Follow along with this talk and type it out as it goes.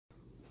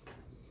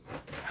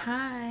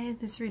Hi,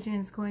 this reading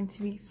is going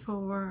to be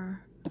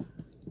for,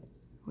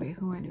 wait,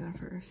 who am I doing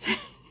first?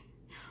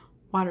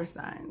 Water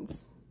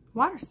signs.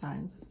 Water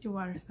signs. Let's do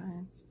water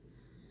signs.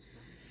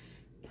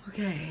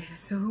 Okay,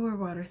 so who are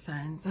water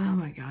signs? Oh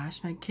my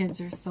gosh, my kids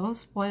are so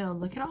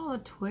spoiled. Look at all the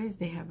toys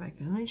they have back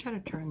there. Let me try to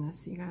turn this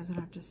so you guys don't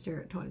have to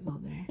stare at toys all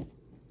day.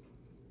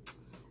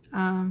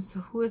 So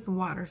who is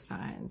water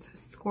signs?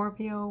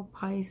 Scorpio,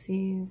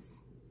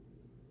 Pisces.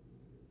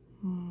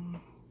 I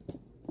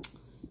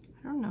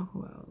don't know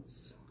who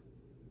else.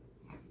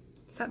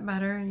 Is that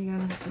better? You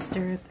guys have to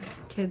stare at the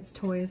kids'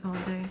 toys all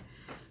day.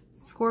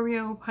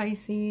 Scorpio,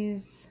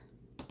 Pisces.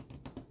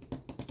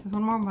 There's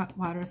one more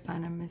water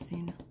sign I'm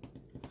missing.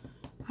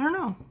 I don't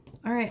know.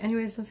 All right,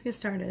 anyways, let's get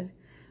started.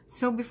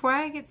 So before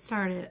I get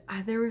started,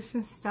 there was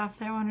some stuff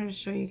that I wanted to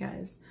show you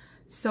guys.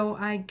 So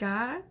I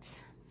got,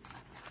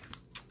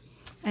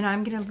 and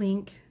I'm going to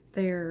link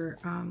their,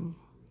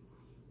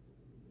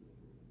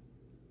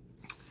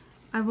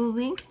 I will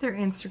link their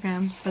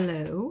Instagram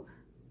below.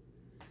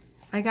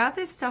 I got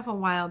this stuff a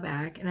while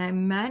back, and I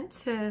meant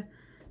to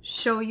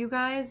show you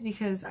guys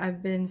because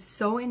I've been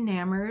so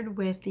enamored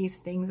with these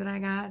things that I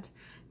got.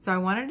 So I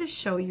wanted to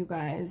show you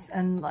guys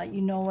and let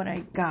you know what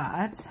I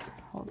got.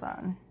 Hold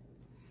on.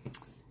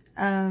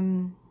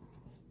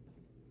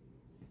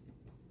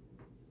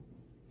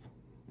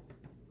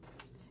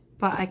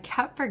 But I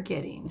kept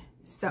forgetting.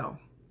 So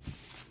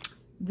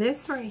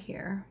this right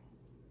here,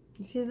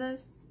 you see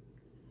this?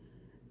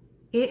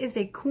 It is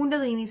a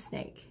Kundalini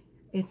snake.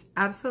 It's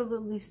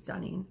absolutely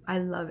stunning. I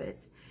love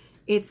it.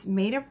 It's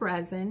made of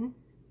resin,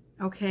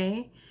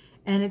 okay?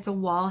 And it's a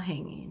wall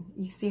hanging.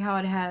 You see how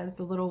it has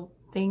the little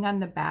thing on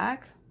the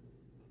back?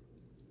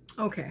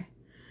 Okay.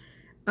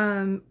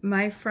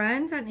 My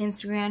friend on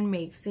Instagram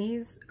makes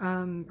these.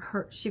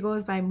 She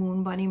goes by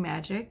Moon Bunny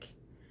Magic.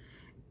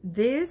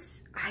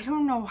 This, I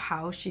don't know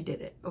how she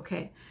did it,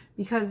 okay?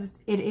 Because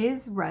it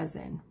is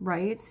resin,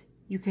 right?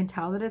 You can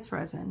tell that it's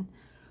resin.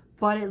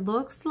 But it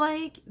looks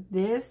like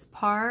this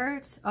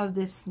part of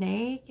the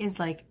snake is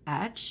like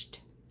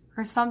etched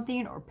or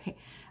something, or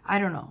I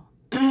don't know.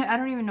 I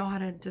don't even know how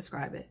to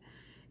describe it.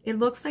 It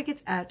looks like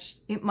it's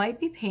etched. It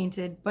might be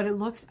painted, but it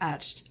looks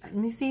etched. Let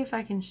me see if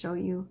I can show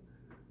you.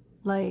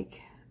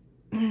 Like,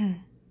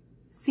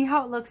 see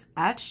how it looks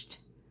etched?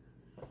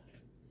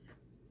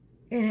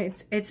 And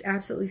it's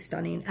absolutely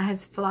stunning. It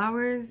has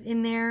flowers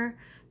in there.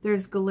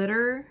 There's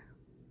glitter.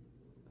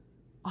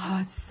 Oh,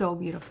 it's so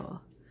beautiful.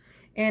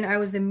 And I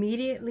was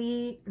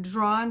immediately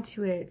drawn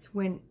to it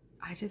when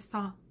I just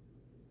saw,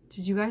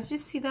 did you guys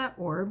just see that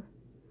orb?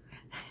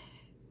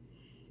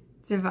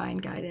 Divine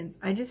guidance.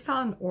 I just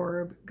saw an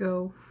orb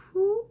go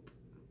whoop.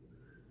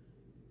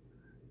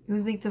 It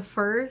was like the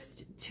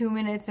first 2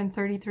 minutes and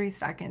 33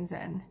 seconds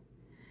in.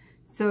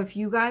 So if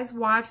you guys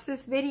watch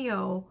this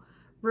video,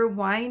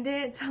 rewind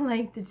it to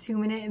like the 2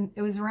 minute,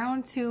 it was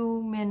around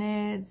 2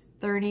 minutes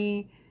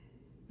 30,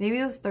 maybe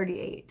it was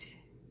 38.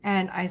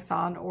 And I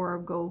saw an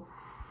orb go.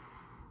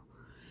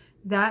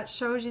 That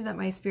shows you that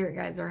my spirit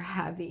guides are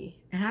heavy.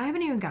 And I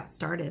haven't even got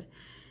started.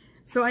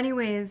 So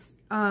anyways,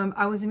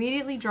 I was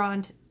immediately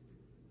drawn to...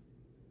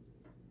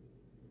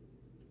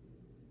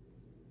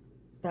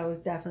 That was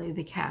definitely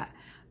the cat.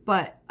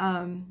 But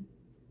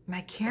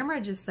my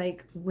camera just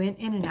like went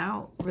in and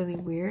out really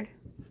weird.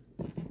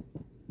 It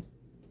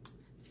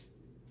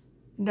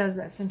does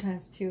that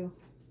sometimes too.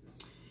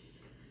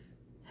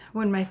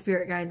 When my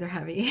spirit guides are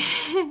heavy.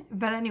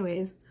 But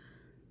anyways,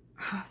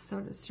 oh, so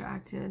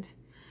distracted.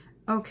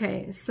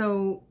 Okay,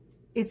 so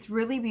it's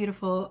really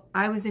beautiful.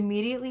 I was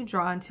immediately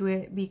drawn to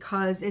it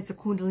because it's a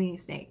Kundalini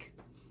snake.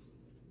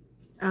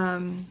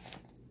 And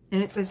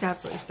it's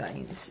absolutely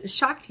stunning. It's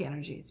Shakti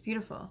energy. It's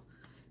beautiful.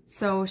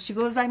 So she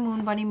goes by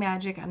Moon Bunny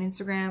Magic on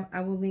Instagram.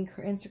 I will link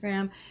her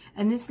Instagram.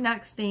 And this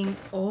next thing,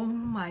 oh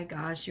my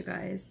gosh, you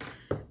guys.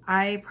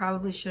 I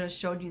probably should have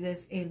showed you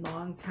this a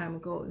long time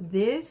ago.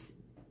 This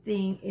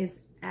thing is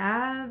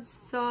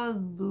absolutely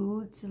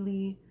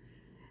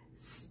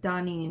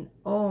stunning.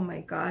 Oh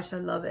my gosh, I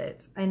love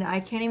it. And I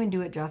can't even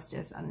do it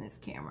justice on this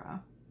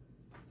camera.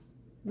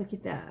 Look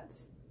at that.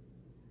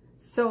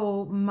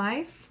 So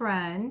my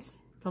friend,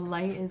 the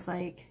light is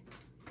like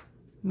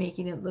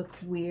making it look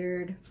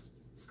weird.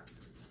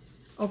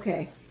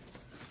 Okay.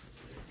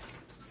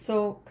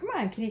 So come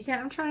on, kitty cat,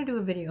 I'm trying to do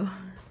a video.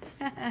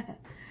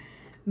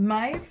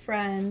 My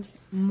friend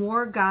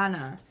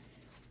Morgana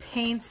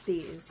paints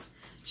these.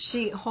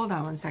 Hold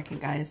on one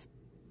second, guys.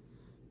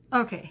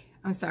 Okay.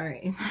 I'm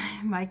sorry.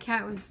 My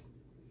cat was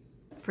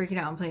freaking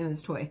out and playing with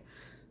his toy.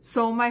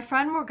 So my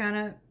friend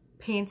Morgana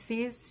paints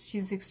these.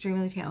 She's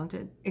extremely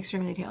talented.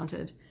 Extremely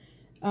talented.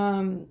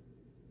 And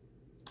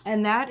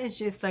that is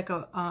just like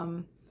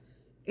a,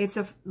 it's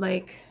a,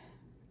 like,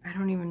 I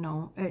don't even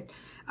know.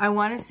 I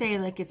want to say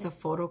like it's a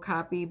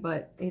photocopy,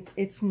 but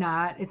it's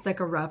not. It's like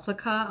a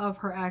replica of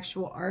her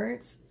actual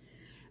art.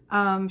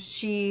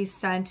 She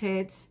sent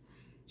it,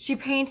 she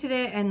painted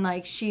it, and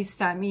like she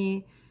sent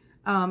me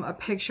a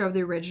picture of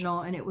the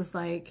original, and it was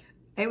like,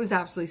 it was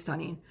absolutely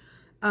stunning.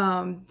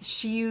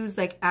 She used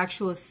like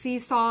actual sea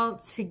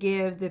salt to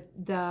give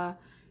the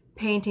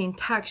painting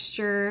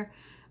texture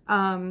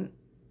and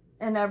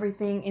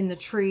everything in the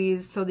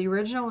trees. So the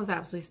original was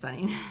absolutely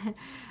stunning.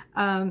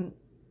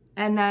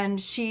 And then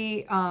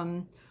she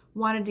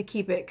wanted to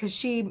keep it because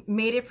she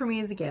made it for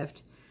me as a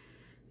gift,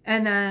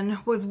 and then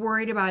was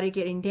worried about it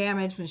getting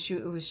damaged when she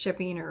was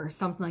shipping or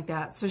something like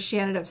that. So she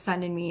ended up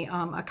sending me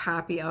a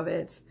copy of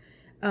it.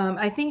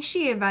 I think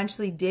she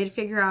eventually did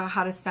figure out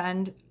how to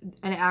send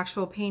an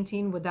actual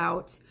painting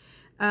without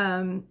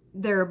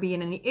there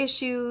being any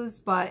issues.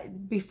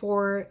 But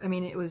before, I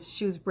mean,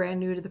 she was brand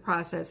new to the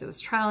process. It was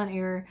trial and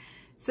error.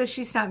 So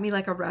she sent me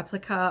like a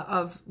replica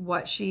of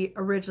what she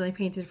originally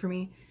painted for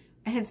me.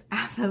 And it's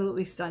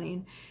absolutely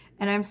stunning.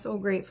 And I'm so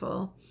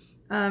grateful.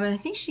 And I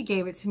think she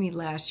gave it to me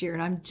last year.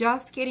 And I'm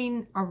just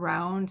getting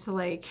around to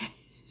like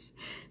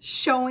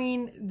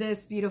showing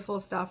this beautiful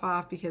stuff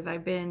off because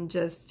I've been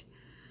just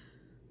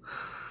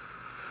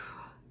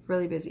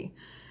really busy.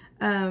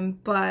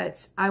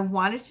 But I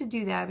wanted to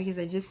do that because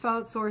I just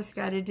felt source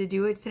guided to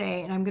do it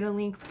today. And I'm going to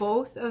link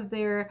both of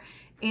their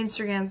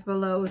Instagrams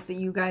below so that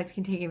you guys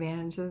can take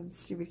advantage of the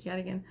stupid cat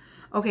again.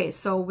 Okay,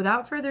 so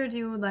without further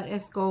ado, let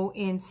us go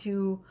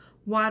into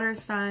water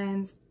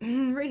signs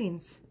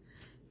readings.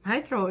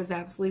 My throat is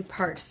absolutely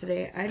parched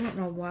today. I don't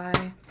know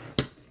why.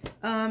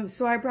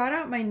 So I brought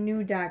out my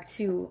new deck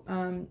too.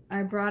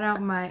 I brought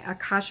out my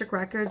Akashic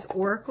Records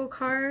Oracle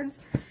cards.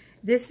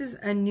 This is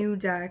a new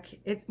deck.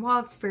 It's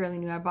fairly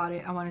new. I bought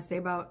it, I want to say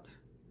about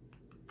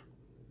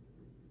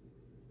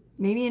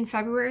maybe in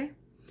February.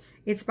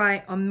 It's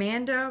by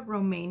Amanda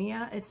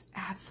Romania. It's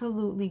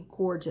absolutely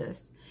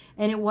gorgeous.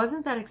 And it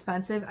wasn't that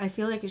expensive. I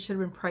feel like it should have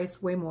been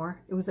priced way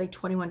more. It was like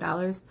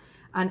 $21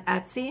 on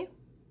Etsy.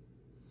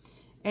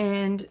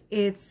 And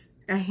it's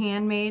a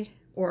handmade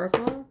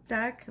oracle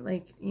deck.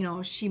 Like, you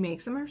know, she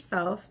makes them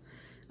herself.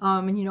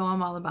 And you know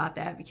I'm all about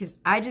that because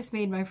I just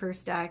made my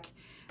first deck.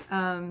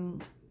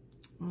 When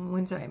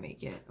did I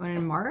make it? When,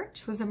 in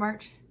March? Was it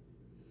March?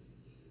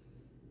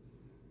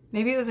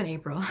 Maybe it was in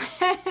April.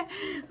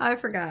 I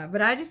forgot.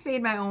 But I just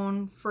made my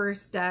own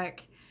first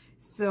deck.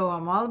 So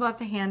I'm all about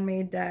the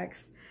handmade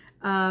decks.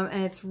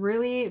 And it's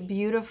really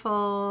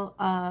beautiful.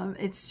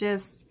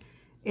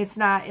 It's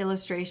not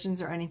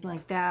illustrations or anything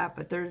like that,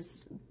 but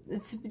it's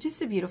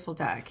just a beautiful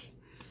deck.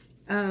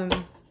 And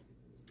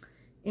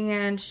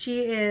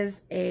she is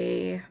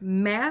a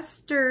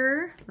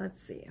master, let's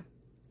see,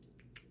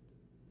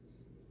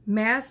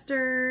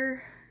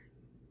 master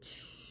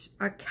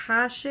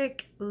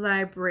Akashic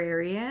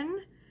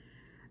librarian.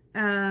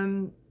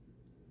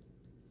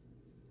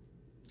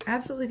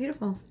 Absolutely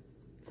beautiful.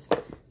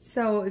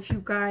 So if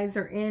you guys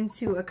are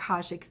into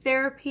Akashic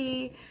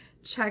therapy,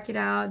 check it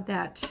out.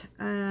 That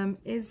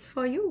is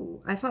for you.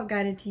 I felt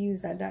guided to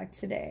use that deck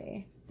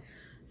today.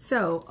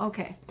 So,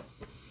 okay.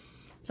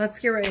 Let's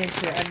get right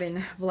into it. I've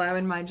been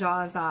blabbing my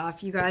jaws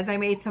off. You guys, I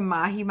made some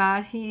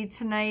mahi-mahi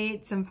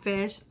tonight. Some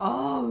fish.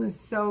 Oh, it was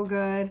so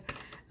good.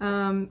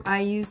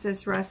 I used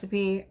this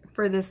recipe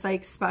for this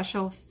like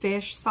special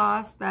fish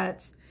sauce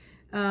that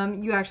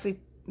you actually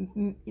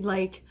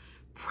like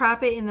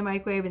prep it in the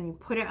microwave and you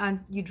put it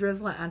on, you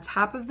drizzle it on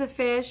top of the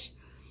fish.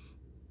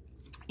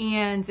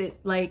 And it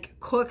like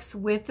cooks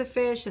with the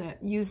fish and it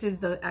uses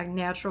the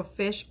natural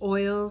fish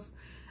oils.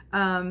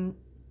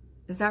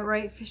 Is that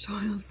right? Fish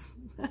oils.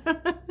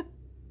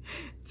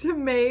 To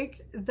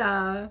make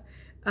the,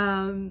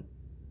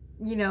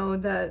 you know,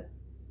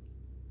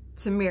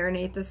 to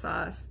marinate the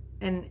sauce.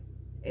 And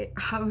it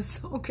was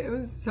so good. It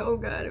was so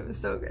good. It was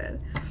so good.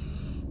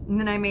 And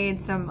then I made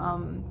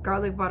some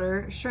garlic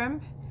butter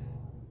shrimp.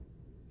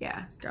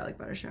 Yeah, it's garlic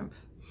butter shrimp.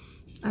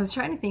 I was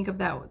trying to think of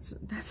that.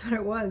 That's what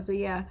it was. But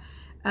yeah.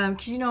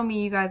 Because you know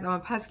me, you guys, I'm a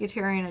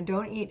pescatarian. I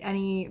don't eat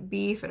any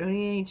beef. I don't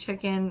eat any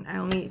chicken. I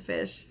only eat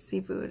fish,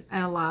 seafood,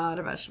 and a lot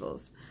of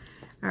vegetables.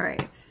 All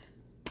right.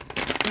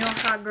 You know,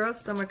 hot girl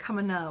summer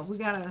coming up. We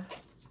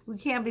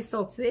can't be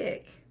so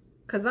thick.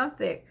 Because I'm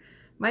thick.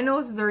 My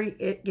nose is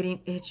already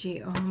getting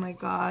itchy. Oh my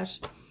gosh.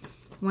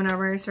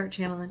 Whenever I start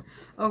channeling.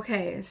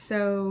 Okay,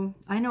 so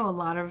I know a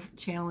lot of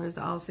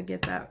channelers also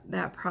get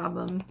that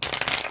problem.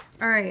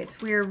 All right,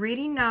 so we are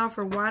reading now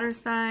for water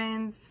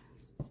signs.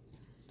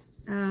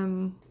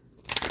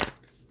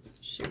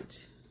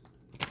 Shoot.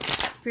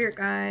 Spirit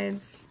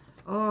guides.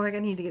 Oh, I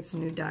need to get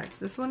some new decks.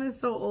 This one is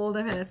so old.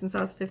 I've had it since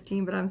I was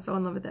 15, but I'm so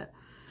in love with it.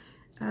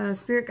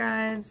 Spirit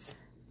guides.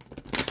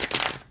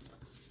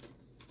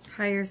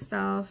 Higher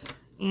self.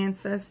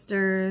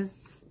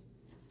 Ancestors.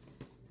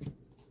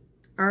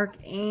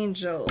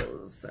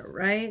 Archangels. All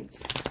right.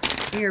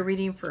 We are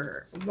reading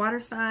for water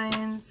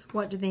signs.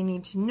 What do they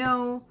need to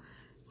know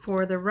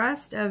for the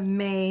rest of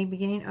May,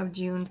 beginning of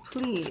June,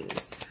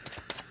 please?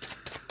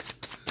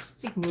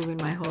 I keep moving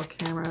my whole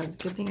camera. It's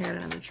a good thing I got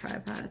it on the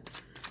tripod.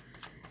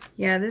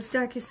 Yeah, this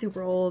deck is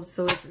super old,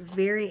 so it's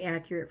very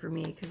accurate for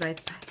me because I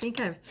think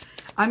I've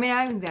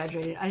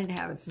exaggerated. I didn't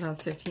have it since I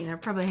was 15. I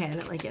probably had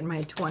it like in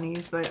my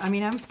 20s, but I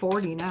mean, I'm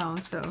 40 now,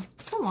 so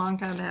it's a long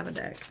time to have a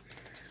deck.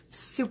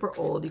 Super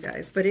old, you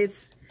guys, but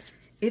it's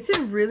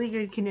in really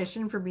good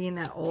condition for being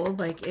that old.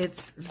 Like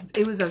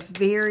it was a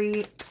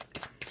very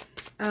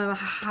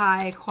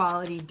high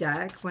quality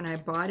deck. When I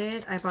bought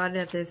it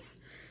at this,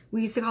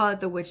 we used to call it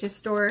the witch's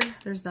store.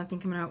 There's nothing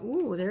coming out.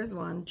 Ooh, there's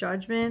one.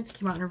 Judgment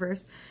came out in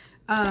reverse.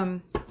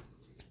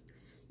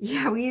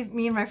 Yeah,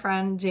 me and my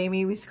friend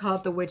Jamie, we used to call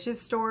it the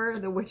witch's store,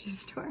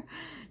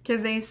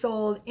 because they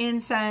sold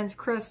incense,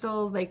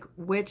 crystals, like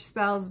witches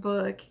spell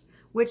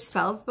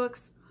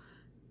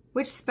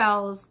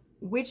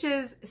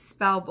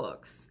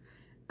books,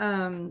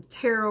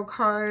 tarot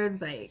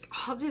cards, like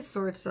all just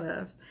sorts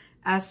of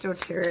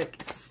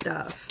esoteric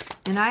stuff.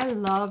 And I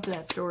loved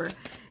that store.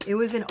 It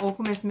was in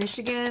Okemos,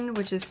 Michigan,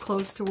 which is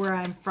close to where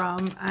I'm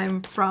from.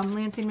 I'm from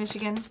Lansing,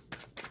 Michigan.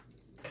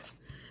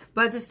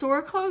 But the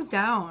store closed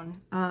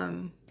down. I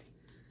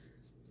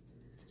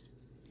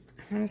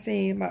want to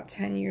say about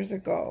 10 years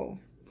ago.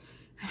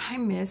 And I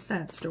miss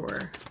that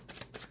store.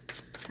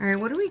 All right,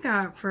 what do we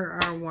got for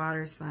our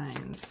water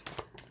signs?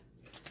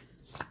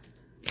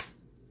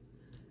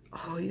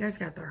 Oh, you guys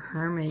got the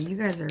Hermit. You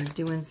guys are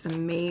doing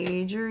some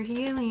major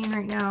healing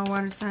right now,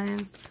 water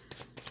signs.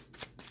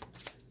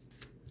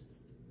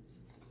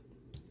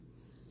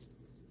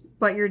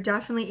 But you're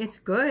definitely, it's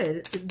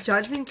good.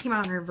 Judgment came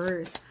out in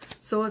reverse.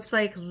 So it's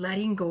like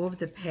letting go of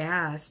the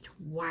past.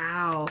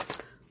 Wow.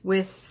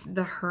 With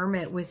the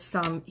Hermit, with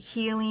some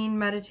healing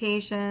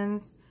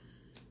meditations.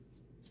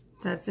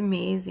 That's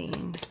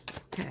amazing.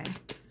 Okay.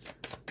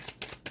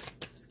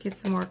 Let's get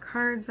some more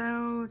cards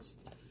out.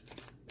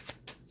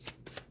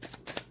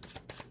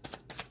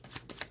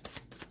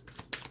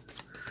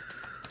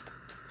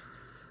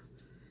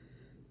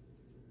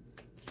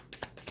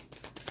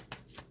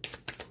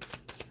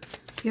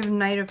 You have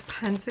Knight of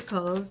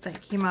Pentacles that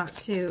came out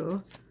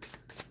too.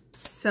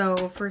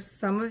 So for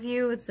some of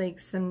you, it's like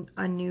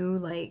a new,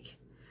 like,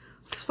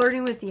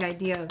 flirting with the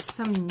idea of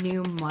some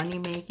new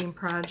money-making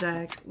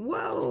project.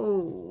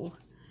 Whoa.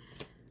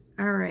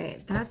 All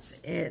right, that's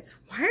it.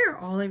 Why are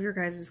all of your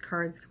guys'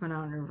 cards coming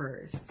out in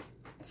reverse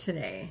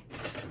today?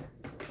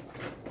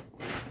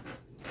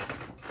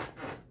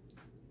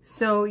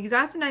 So you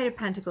got the Knight of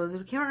Pentacles.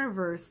 It came out in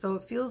reverse, so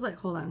it feels like,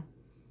 hold on.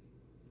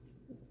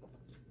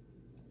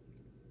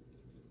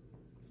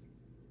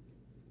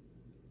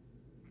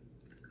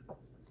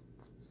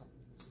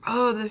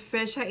 Oh, the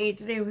fish I ate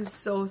today was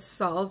so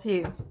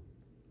salty.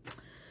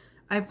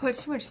 I put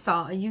too much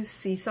salt. I used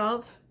sea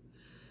salt.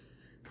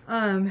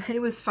 And it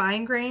was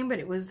fine grain, but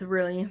it was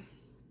really,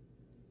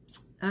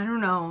 I don't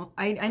know.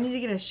 I need to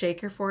get a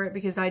shaker for it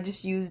because I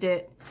just used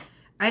it.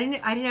 I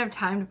didn't have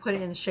time to put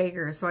it in the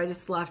shaker, so I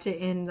just left it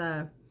in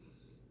the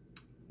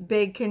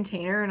big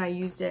container and I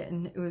used it,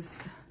 and it was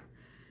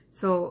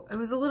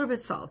a little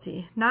bit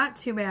salty. Not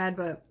too bad,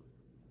 but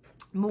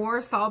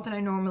more salt than I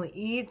normally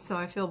eat, so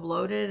I feel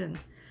bloated and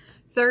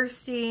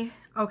thirsty.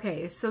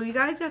 Okay, so you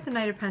guys got the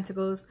Knight of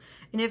Pentacles,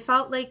 and it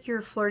felt like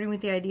you're flirting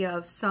with the idea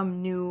of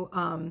some new,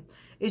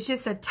 it's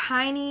just a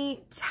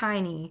tiny,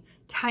 tiny,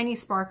 tiny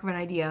spark of an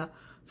idea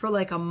for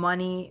like a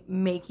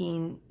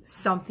money-making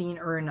something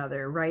or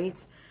another, right?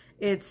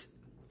 It's,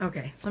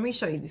 okay, let me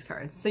show you these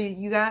cards. So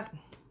you got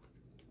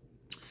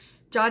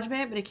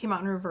Judgment, but it came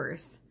out in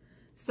reverse.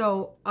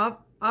 So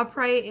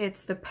upright,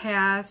 it's the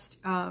past,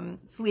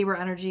 it's Libra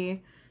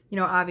energy, you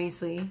know,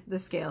 obviously, the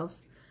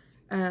scales.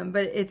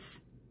 But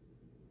it's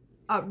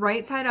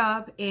right side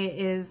up, it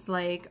is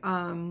like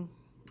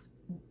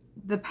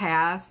the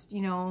past,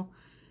 you know,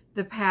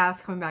 the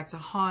past coming back to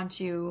haunt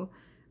you.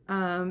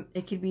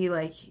 It could be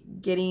like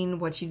getting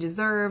what you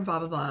deserve, blah,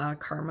 blah, blah,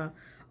 karma,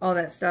 all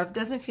that stuff.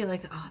 Doesn't feel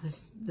like, oh,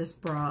 this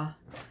bra.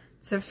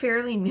 It's a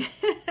fairly new,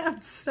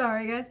 I'm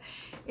sorry guys.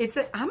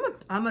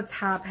 I'm a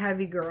top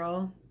heavy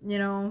girl, you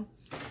know.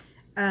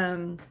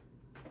 And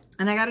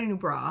I got a new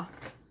bra.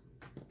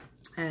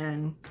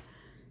 And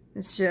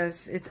it's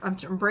just, I'm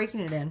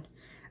breaking it in.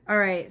 All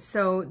right,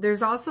 so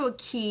there's also a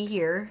key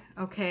here,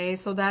 okay?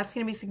 So that's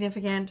going to be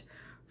significant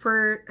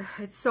for,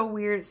 it's so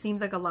weird. It seems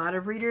like a lot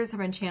of readers have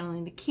been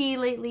channeling the key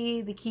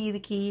lately. The key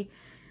is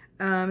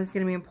going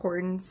to be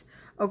important.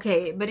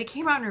 Okay, but it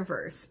came out in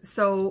reverse.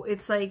 So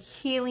it's like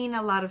healing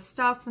a lot of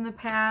stuff from the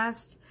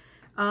past.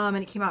 And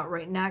it came out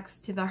right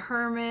next to the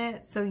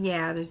Hermit. So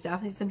yeah, there's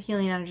definitely some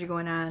healing energy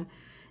going on.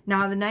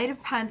 Now, the Knight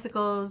of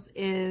Pentacles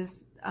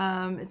is,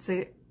 it's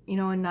a, you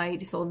know, a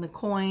knight holding a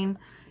coin.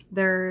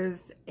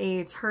 There's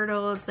a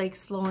turtle. It's like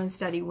slow and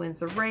steady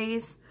wins a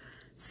race.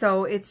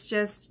 So it's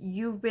just,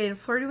 you've been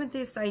flirting with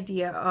this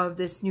idea of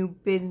this new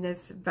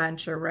business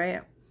venture,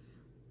 right?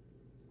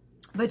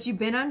 But you've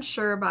been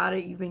unsure about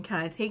it. You've been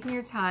kind of taking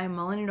your time,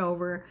 mulling it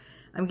over.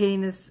 I'm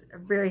getting this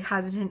very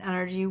hesitant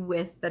energy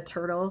with the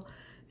turtle.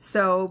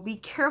 So be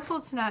careful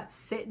to not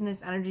sit in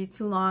this energy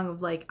too long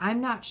of like, I'm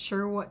not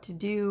sure what to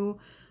do,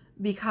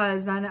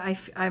 because then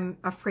I'm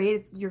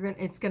afraid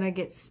it's gonna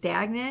get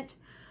stagnant.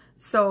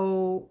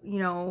 So, you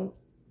know,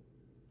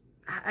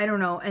 I don't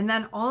know. And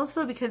then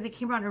also because it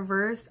came out in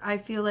reverse, I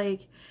feel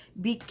like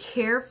be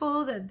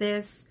careful that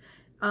this,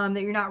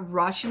 that you're not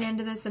rushing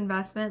into this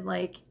investment.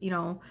 Like, you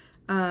know,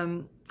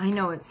 I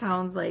know it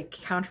sounds like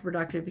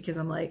counterproductive because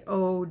I'm like,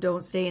 oh,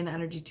 don't stay in the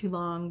energy too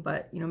long,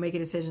 but, you know, make a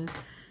decision.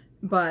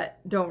 but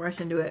don't rush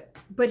into it.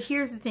 But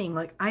here's the thing,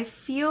 like, I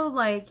feel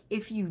like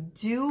if you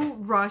do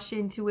rush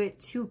into it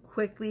too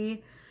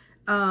quickly,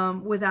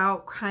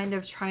 without kind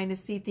of trying to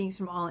see things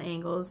from all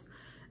angles,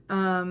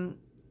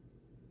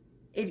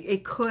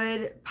 it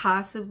could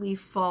possibly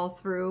fall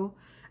through.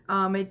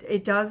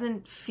 It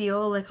doesn't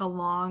feel like a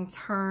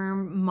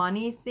long-term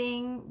money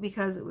thing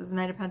because it was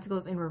Knight of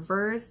Pentacles in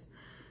reverse.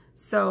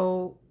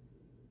 So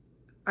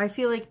I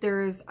feel like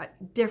there's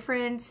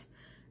different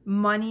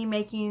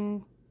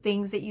money-making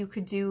things that you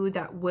could do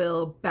that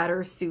will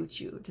better suit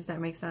you. Does that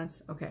make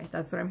sense? Okay,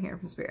 that's what I'm hearing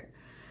from Spirit.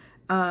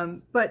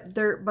 But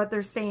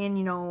they're saying,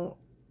 you know,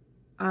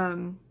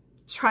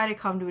 try to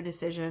come to a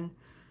decision,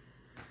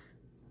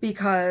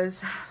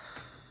 because,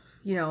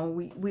 you know,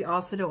 we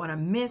also don't want to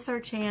miss our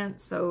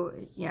chance. So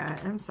yeah,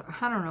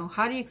 I don't know.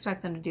 How do you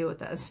expect them to deal with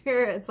this?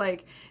 Here, it's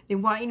like they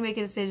want you to make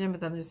a decision, but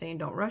then they're saying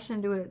don't rush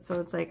into it.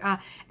 So it's like, and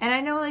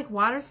I know, like,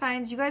 water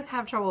signs, you guys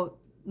have trouble,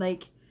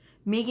 like,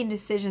 making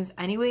decisions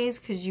anyways,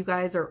 because you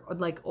guys are,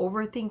 like,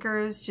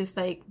 overthinkers, just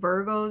like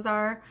Virgos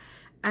are.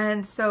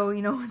 And so,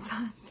 you know, it's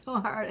not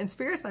so hard. And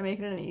Spirit's not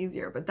making it any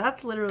easier, but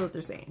that's literally what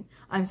they're saying.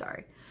 I'm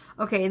sorry.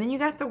 Okay, and then you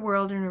got the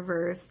World in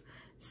reverse.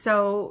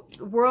 So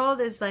World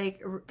is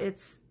like,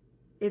 it's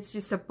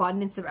just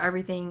abundance of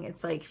everything.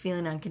 It's like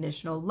feeling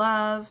unconditional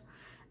love.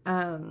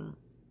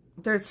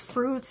 There's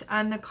fruit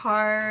on the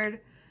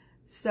card.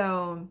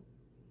 So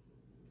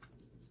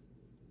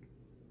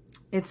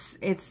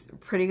it's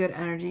pretty good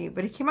energy,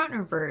 but it came out in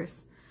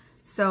reverse.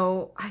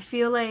 So I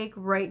feel like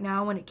right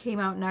now, when it came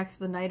out next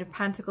to the Knight of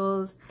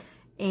Pentacles,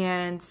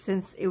 and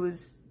since it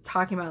was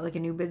talking about like a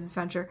new business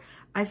venture,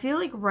 I feel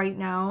like right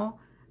now,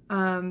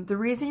 the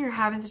reason you're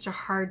having such a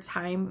hard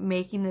time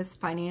making this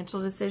financial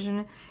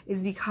decision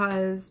is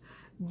because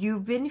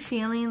you've been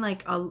feeling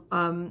like I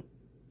don't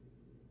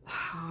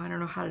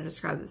know how to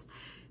describe this.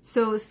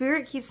 So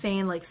Spirit keeps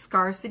saying like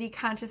scarcity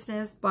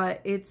consciousness,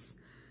 but it's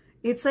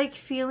like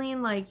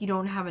feeling like you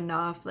don't have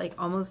enough, like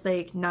almost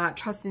like not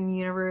trusting the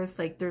universe,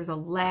 like there's a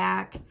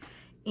lack.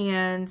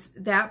 And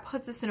that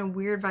puts us in a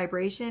weird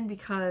vibration,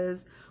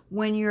 because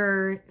when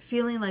you're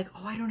feeling like,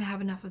 oh, I don't have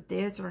enough of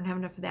this or I don't have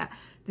enough of that,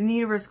 then the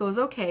universe goes,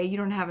 okay, you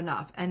don't have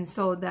enough. And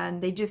so then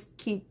they just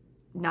keep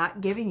not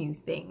giving you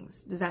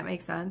things. Does that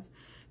make sense?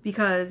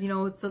 Because, you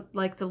know, it's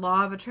like the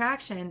law of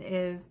attraction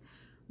is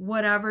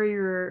whatever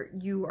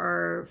you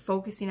are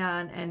focusing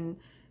on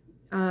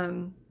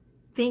and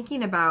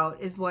thinking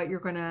about is what you're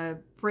going to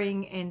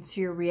bring into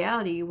your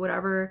reality.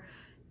 Whatever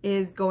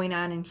is going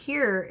on in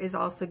here is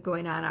also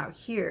going on out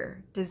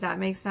here. Does that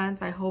make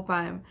sense? I hope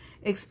I'm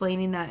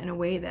explaining that in a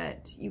way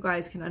that you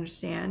guys can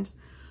understand.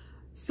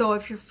 So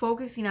if you're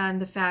focusing on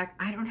the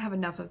fact, I don't have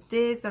enough of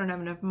this, I don't have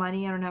enough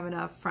money, I don't have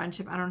enough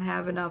friendship, I don't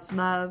have enough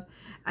love,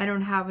 I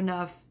don't have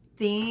enough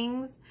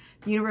things,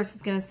 the universe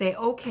is going to say,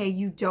 okay,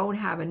 you don't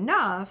have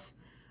enough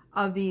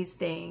of these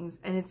things,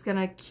 and it's going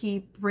to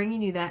keep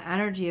bringing you that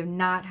energy of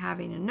not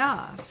having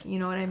enough. You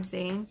know what I'm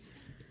saying?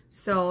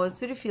 So it's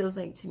what it feels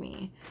like to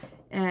me.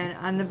 And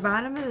on the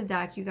bottom of the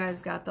deck, you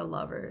guys got the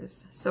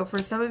Lovers. So for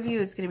some of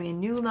you, it's going to be a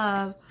new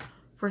love.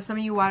 For some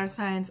of you water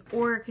signs,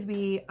 or it could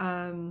be,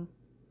 what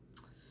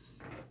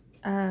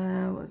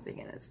was I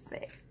going to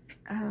say?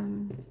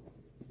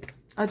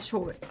 A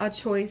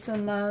choice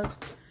in love.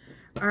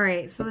 All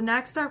right, so the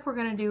next deck we're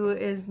going to do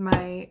is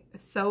my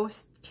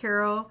Thoth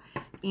Tarot,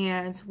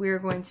 and we're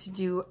going to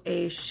do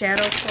a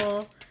shadow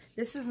pull.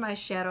 This is my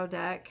shadow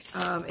deck.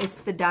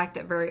 It's the deck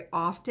that very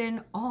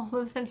often, all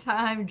of the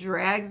time,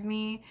 drags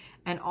me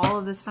and all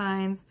of the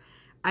signs.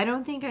 I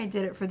don't think I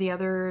did it for the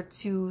other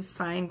two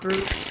sign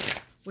groups,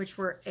 which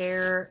were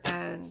air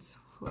and,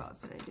 who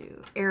else did I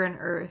do? Air and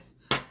earth.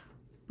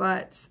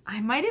 But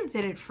I might have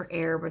did it for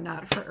air, but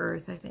not for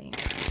earth, I think.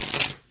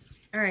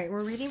 All right,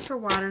 we're reading for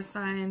water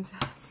signs.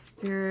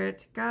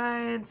 Spirit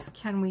guides,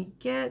 can we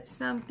get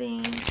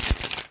something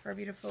for our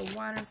beautiful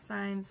water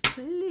signs,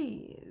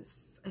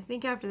 please? I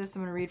think after this,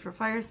 I'm going to read for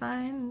fire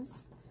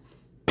signs.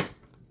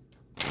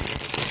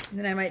 And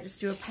then I might just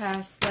do a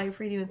past life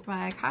reading with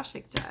my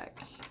Akashic deck.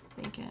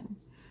 Thinking.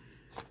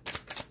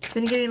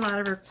 Been getting a lot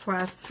of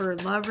requests for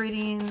love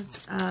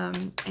readings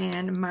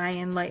and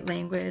Mayan light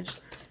language.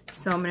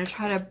 So I'm going to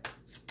try to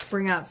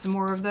bring out some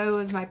more of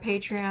those. My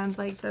Patreons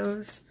like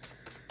those.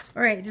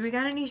 All right, do we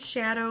got any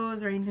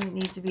shadows or anything that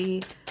needs to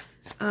be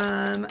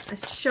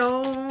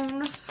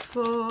shown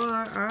for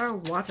our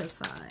water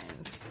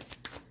signs?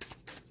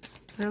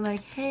 They're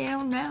like,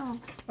 hell no.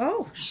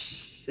 Oh,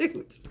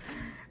 shoot.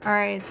 All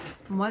right,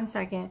 1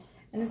 second.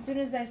 And as soon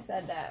as I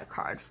said that, a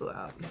card flew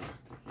out.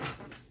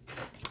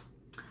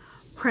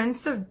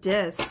 Prince of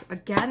Discs.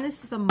 Again,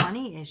 this is a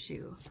money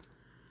issue.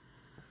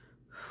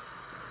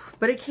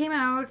 But it came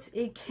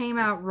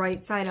out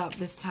right side up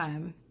this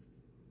time.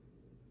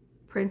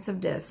 Prince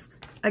of Discs.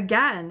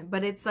 Again,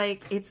 but it's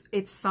like, it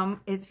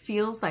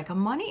feels like a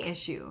money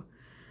issue.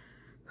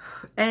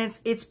 And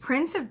it's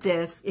Prince of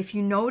Discs. If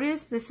you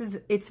notice,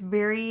 it's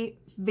very,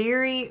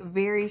 very,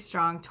 very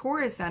strong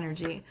Taurus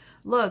energy.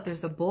 Look,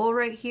 there's a bull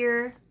right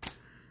here.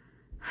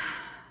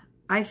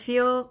 I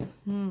feel,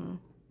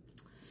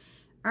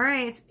 All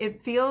right.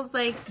 It feels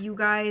like you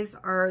guys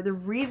are the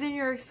reason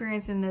you're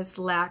experiencing this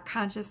lack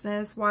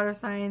consciousness, water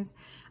signs.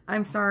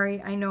 I'm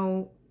sorry. I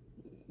know,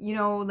 you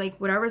know, like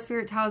whatever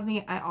spirit tells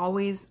me,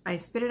 I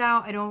spit it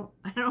out. I don't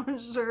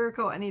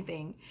sugarcoat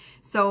anything.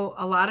 So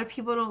a lot of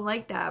people don't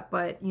like that,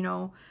 but you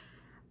know,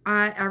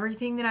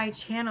 everything that I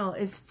channel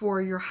is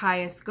for your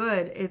highest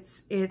good.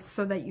 It's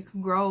so that you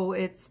can grow.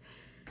 It's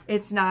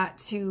not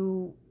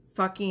to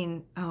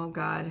fucking, oh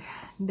God,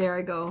 there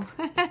I go.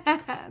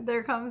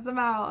 There comes the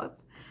mouth.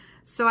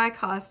 So I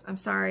cuss. I'm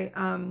sorry.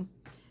 A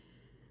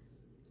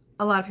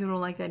lot of people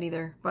don't like that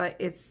either, but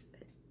it's,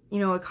 you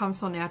know, it comes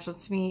so natural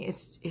to me.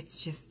 It's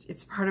just,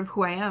 it's part of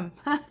who I am.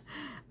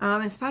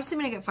 Especially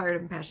when I get fired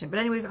up and passionate. But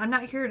anyways, I'm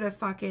not here to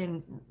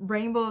fucking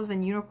rainbows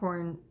and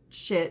unicorn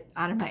shit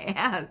out of my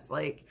ass.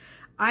 Like,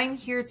 I'm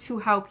here to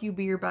help you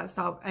be your best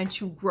self and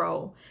to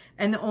grow.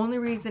 And the only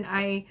reason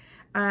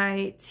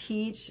I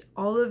teach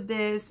all of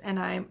this, and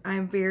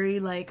I'm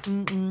very like,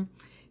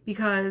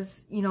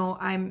 because, you know,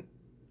 I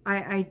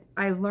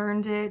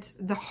learned it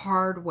the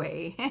hard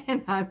way,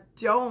 and I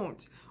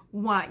don't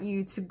want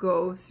you to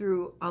go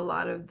through a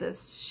lot of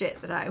this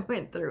shit that I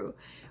went through.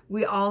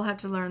 We all have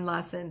to learn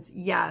lessons,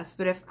 yes,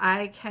 but if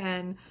I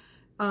can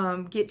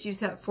get you to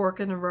that fork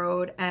in the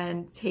road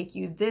and take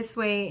you this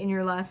way in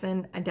your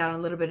lesson and down a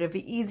little bit of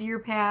an easier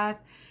path,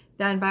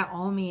 then by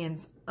all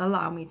means,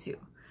 allow me to.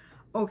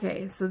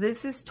 Okay, so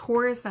this is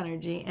Taurus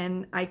energy,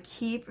 and I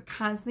keep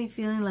constantly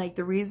feeling like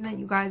the reason that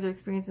you guys are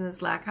experiencing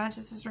this lack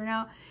consciousness right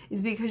now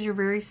is because you're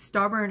very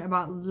stubborn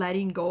about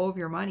letting go of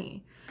your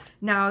money.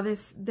 Now,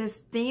 this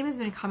theme has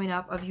been coming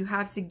up of you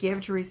have to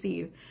give to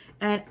receive,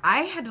 and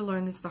I had to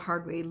learn this the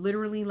hard way.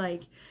 Literally,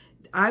 like,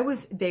 I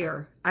was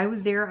there. I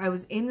was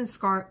in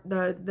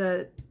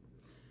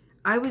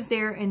I was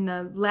there in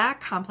the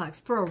lack complex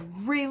for a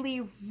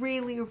really,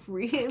 really,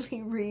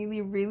 really,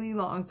 really, really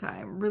long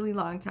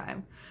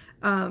time.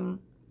 And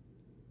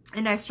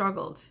I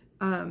struggled.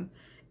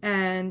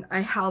 And I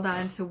held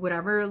on to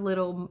whatever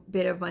little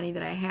bit of money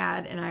that I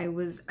had, and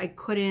I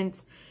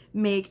couldn't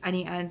make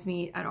any ends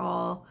meet at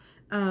all.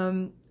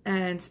 And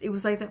it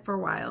was like that for a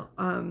while.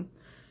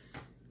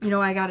 You know,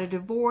 I got a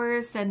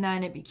divorce, and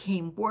then it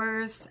became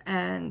worse,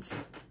 and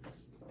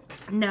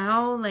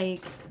now,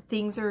 like,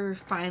 things are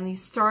finally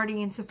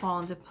starting to fall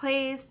into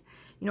place.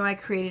 You know, I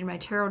created my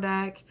tarot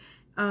deck,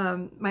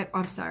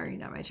 I'm sorry,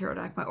 not my tarot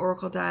deck, my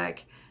oracle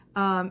deck.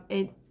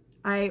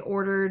 I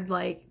ordered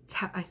like,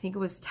 I think it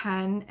was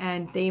 10,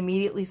 and they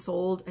immediately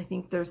sold. I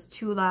think there's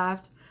 2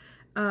 left.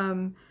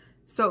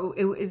 So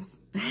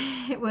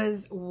it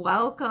was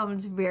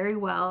welcomed very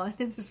well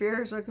in the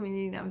spiritual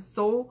community, and I'm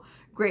so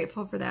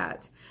grateful for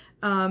that.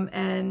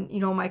 And you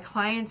know, my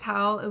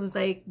clientele, it was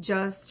like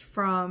just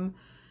from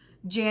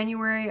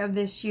January of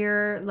this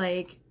year,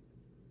 like,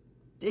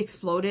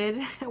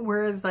 exploded.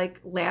 Whereas like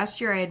last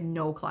year I had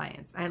no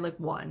clients. I had like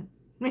 1,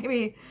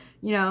 maybe,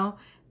 you know,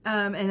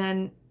 and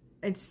then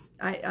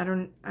I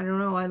don't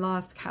know, I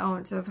lost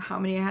count of how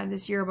many I had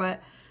this year,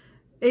 but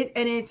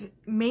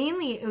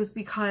it was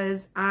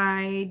because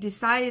I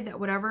decided that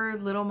whatever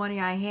little money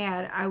I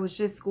had, I was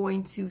just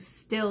going to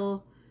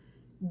still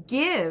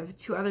give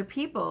to other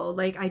people.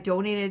 Like, I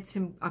donated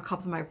to a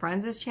couple of my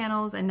friends'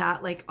 channels, and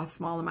not like a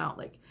small amount,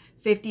 like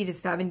 $50 to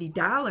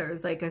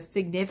 $70, like a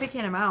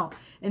significant amount.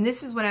 And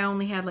this is when I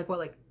only had like, what,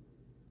 like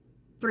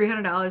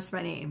 $300 to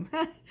my name.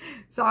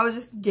 So I was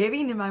just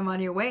giving my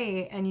money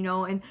away. And, you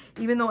know, and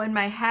even though in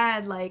my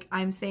head, like,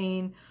 I'm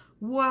saying,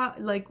 what,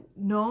 like,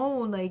 no,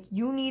 like,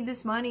 you need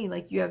this money.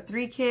 Like, you have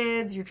 3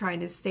 kids, you're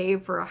trying to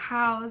save for a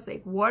house.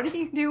 Like, what are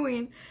you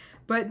doing?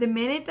 But the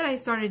minute that I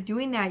started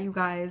doing that, you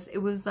guys, it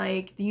was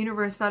like the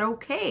universe said,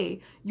 okay,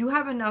 you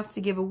have enough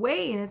to give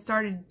away. And it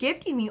started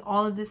gifting me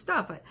all of this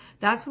stuff.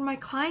 That's when my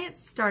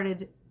clients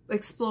started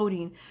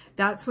exploding.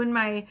 That's when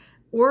my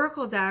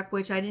oracle deck,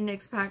 which I didn't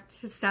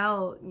expect to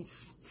sell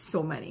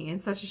so many in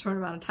such a short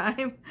amount of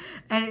time.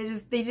 And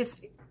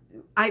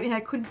I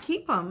couldn't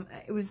keep them.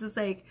 It was just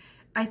like,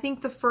 I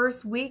think the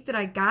first week that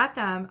I got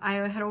them, I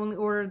had only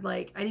ordered,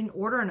 like, I didn't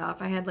order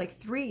enough. I had like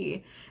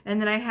 3.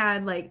 And then I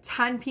had like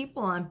 10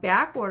 people on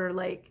back order.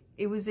 Like,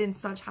 it was in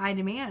such high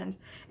demand.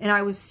 And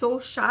I was so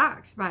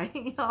shocked by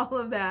all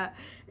of that.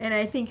 And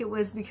I think it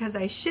was because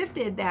I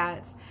shifted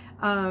that,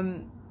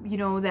 you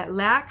know, that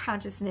lack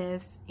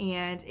consciousness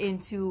and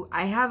into,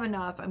 I have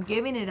enough, I'm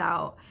giving it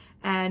out.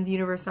 And the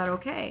universe said,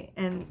 okay.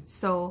 And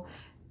so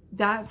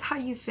that's how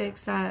you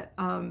fix that,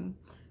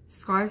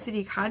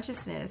 scarcity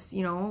consciousness,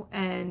 you know,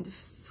 and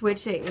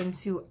switch it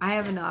into, I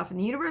have enough, and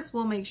the universe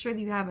will make sure that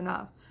you have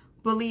enough,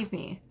 believe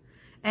me.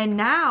 And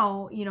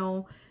now, you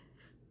know,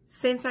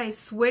 since I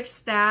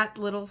switched that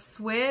little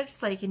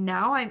switch, like,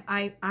 now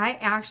I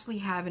actually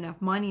have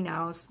enough money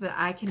now so that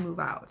I can move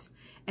out,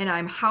 and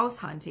I'm house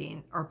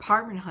hunting or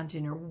apartment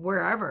hunting or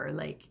wherever.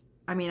 Like,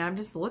 I mean, I'm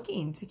just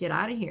looking to get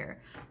out of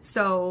here.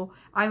 So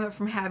I went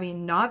from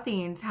having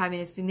nothing to having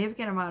a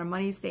significant amount of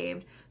money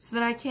saved so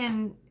that I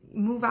can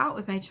move out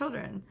with my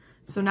children.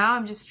 So now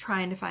I'm just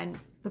trying to find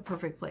the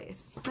perfect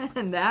place.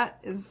 And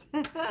that is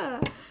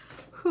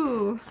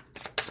whew.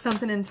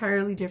 something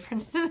entirely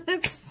different in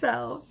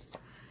itself.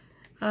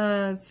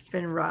 It's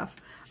been rough.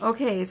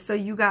 Okay, so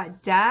you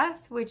got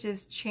death, which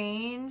is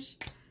change.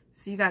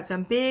 So you got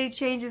some big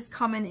changes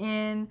coming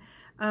in.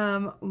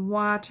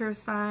 Water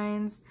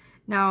signs.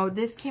 Now,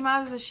 this came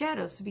out as a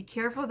shadow, so be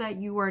careful that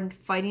you are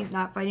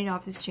not fighting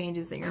off these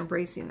changes, that you're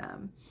embracing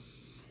them.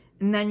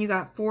 And then you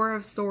got Four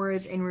of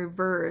Swords in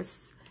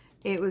reverse.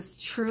 It was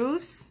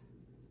truce,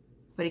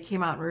 but it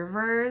came out in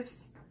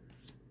reverse.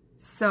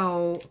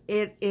 So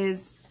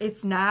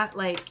it's not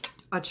like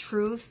a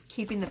truce,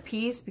 keeping the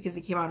peace, because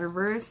it came out in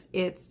reverse.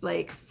 It's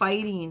like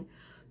fighting,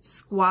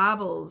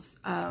 squabbles,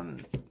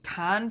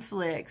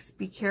 conflicts.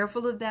 Be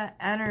careful of that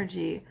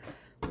energy.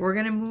 We're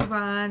going to move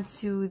on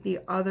to the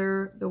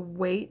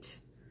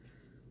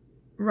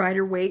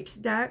Rider-Waite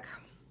deck.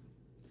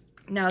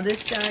 Now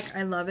this deck,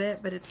 I love it,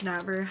 but it's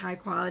not very high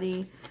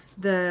quality.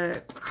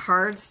 The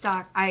card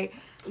stock,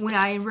 when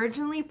I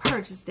originally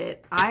purchased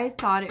it, I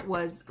thought it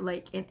was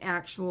like an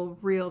actual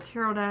real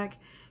tarot deck.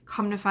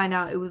 Come to find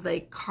out, it was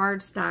like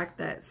card stock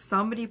that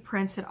somebody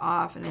printed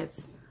off, and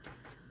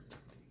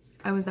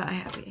I was not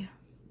happy.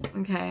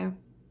 Okay.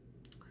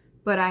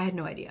 But I had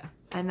no idea.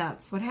 And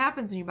that's what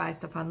happens when you buy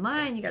stuff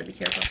online. You got to be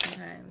careful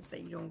sometimes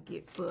that you don't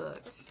get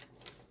fucked.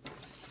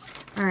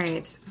 All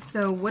right.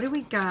 So what do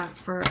we got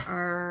for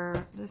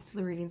our...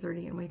 The reading's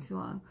already getting way too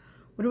long.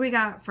 What do we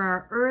got for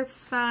our earth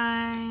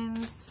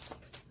signs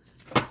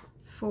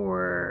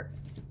for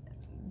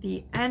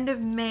the end of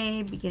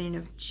May, beginning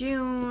of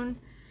June?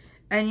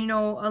 And, you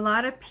know, a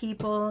lot of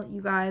people,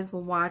 you guys,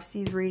 will watch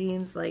these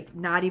readings, like,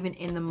 not even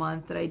in the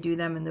month that I do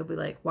them. And they'll be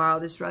like, wow,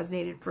 this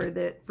resonated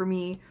for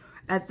me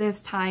at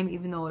this time,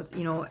 even though,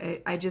 you know,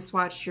 I just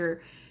watched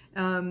your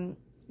June.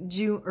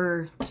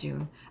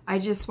 I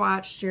just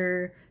watched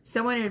your,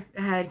 someone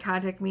had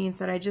contacted me and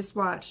said, I just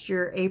watched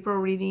your April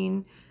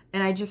reading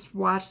and I just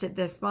watched it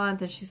this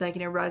month. And she's like,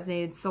 and it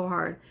resonated so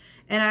hard.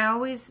 And I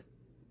always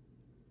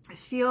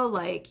feel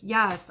like,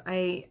 yes,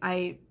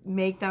 I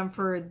make them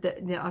for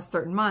a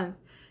certain month,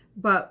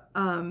 but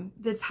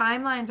the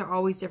timelines are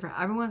always different.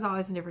 Everyone's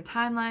always in different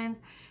timelines.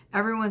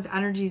 Everyone's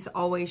energy is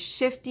always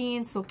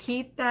shifting, so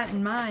keep that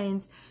in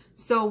mind.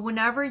 So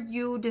whenever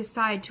you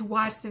decide to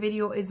watch the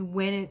video is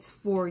when it's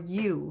for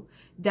you.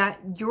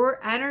 That your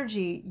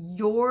energy,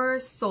 your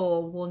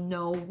soul will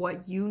know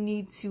what you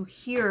need to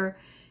hear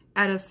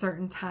at a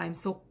certain time.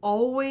 So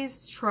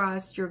always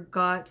trust your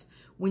gut.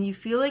 When you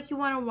feel like you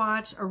want to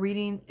watch a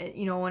reading,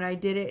 you know, when I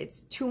did it,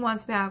 it's 2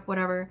 months back,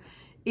 whatever.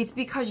 It's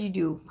because you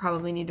do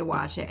probably need to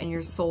watch it and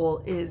your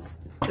soul is,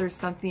 there's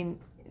something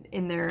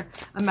in there,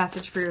 a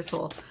message for your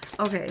soul.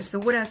 Okay, so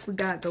what else we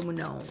got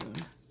going on?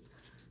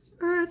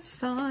 Earth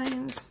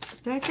signs.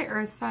 Did I say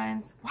earth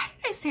signs? Why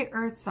did I say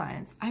earth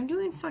signs? I'm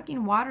doing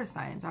fucking water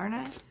signs, aren't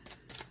I?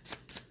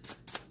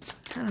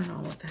 I don't know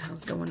what the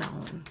hell's going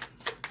on.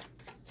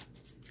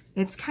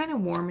 It's kind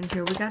of warm in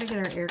here. We got to get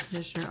our air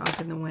conditioner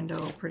up in the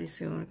window pretty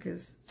soon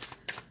because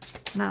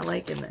I'm not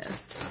liking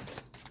this.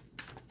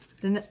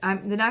 The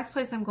next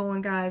place I'm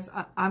going, guys,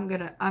 I'm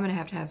gonna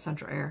have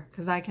central air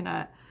because I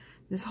cannot.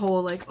 This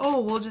whole like, oh,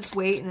 we'll just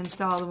wait and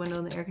install the window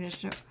and the air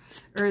conditioner,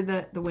 or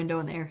the window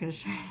and the air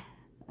conditioner,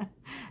 the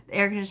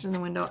air conditioner in the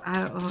window.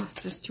 Oh,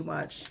 it's just too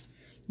much.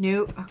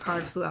 Nope, a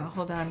card flew out.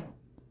 Hold on.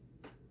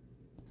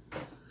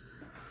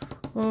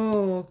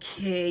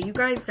 Okay, you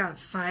guys got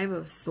 5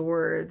 of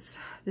Swords.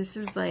 This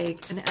is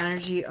like an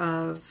energy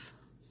of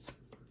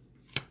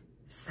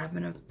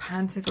 7 of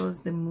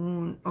Pentacles, the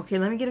Moon. Okay,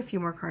 let me get a few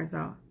more cards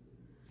out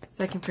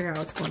so I can figure out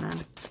what's going on.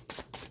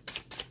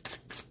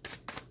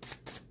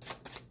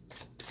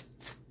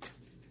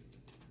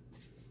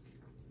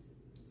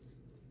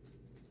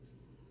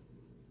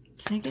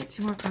 Can I get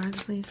 2 more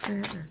cards, please,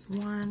 Spirit? There's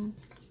 1.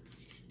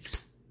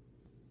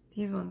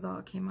 These ones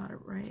all came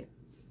out right.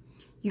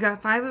 You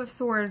got 5 of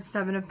Swords,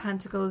 7 of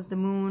Pentacles, the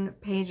Moon,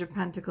 Page of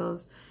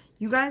Pentacles.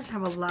 You guys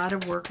have a lot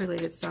of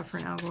work-related stuff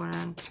right now going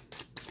on.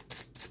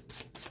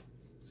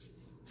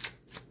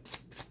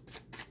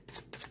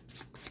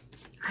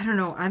 I don't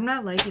know. I'm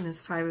not liking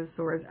this 5 of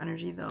Swords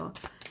energy, though.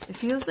 It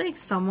feels like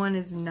someone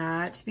is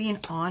not being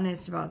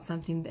honest about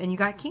something. And you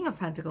got King of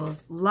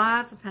Pentacles.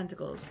 Lots of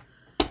Pentacles.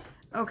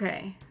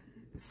 Okay.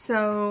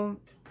 So,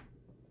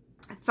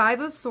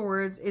 5 of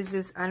Swords is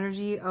this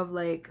energy of,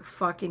 like,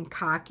 fucking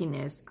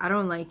cockiness. I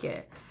don't like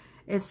it.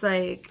 It's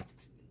like,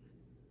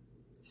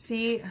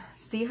 see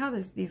how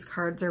these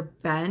cards are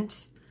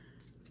bent?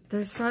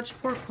 They're such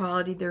poor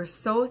quality. They're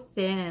so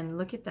thin.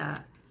 Look at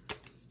that.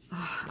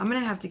 Oh, I'm going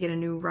to have to get a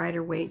new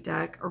Rider-Waite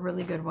deck, a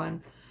really good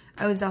one.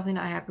 I was definitely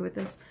not happy with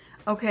this.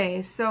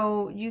 Okay,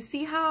 so you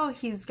see how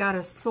he's got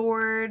a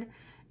sword?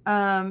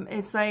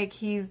 It's like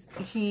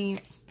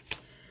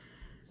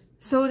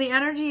so the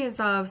energy is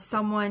of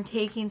someone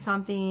taking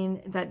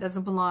something that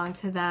doesn't belong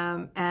to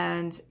them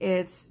and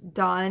it's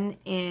done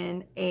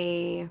in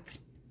a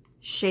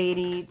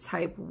shady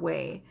type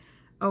way.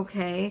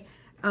 Okay.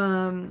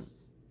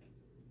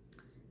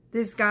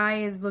 This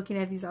guy is looking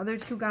at these other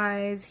 2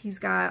 guys. He's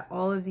got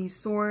all of these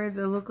swords.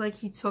 It looked like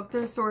he took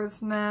their swords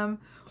from them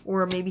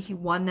or maybe he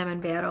won them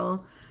in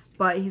battle.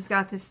 but he's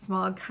got this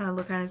smug kind of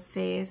look on his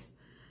face.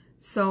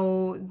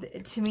 So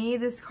to me,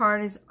 this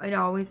card it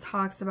always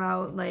talks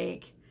about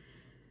like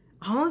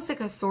almost like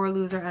a sore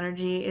loser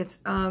energy. It's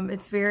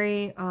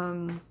very,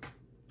 what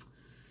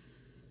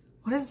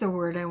is the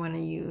word I want to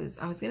use?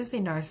 I was going to say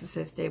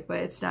narcissistic, but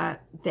it's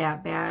not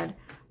that bad.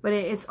 But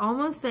it's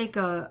almost like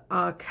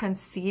a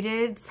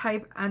conceited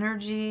type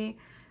energy.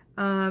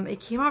 It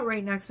came out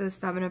right next to the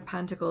Seven of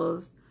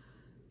Pentacles.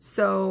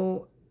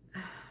 So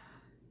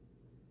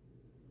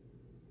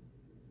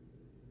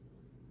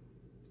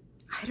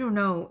I don't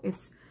know.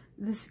 It's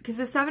this because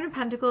the Seven of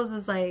Pentacles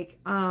is like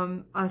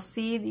a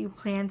seed that you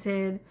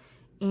planted,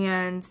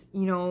 and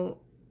you know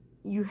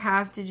you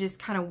have to just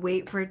kind of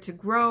wait for it to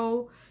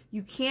grow.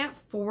 You can't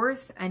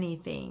force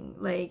anything.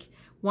 Like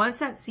once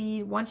that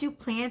seed, once you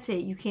plant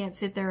it, you can't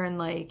sit there and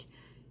like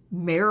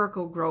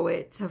miracle grow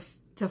it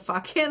to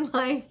fucking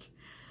like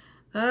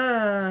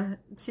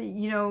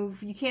you know,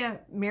 you can't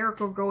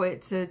miracle grow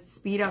it to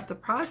speed up the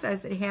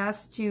process. It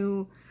has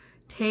to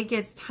take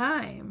its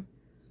time.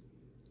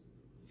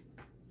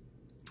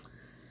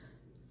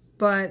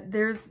 But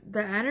there's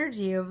the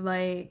energy of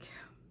like,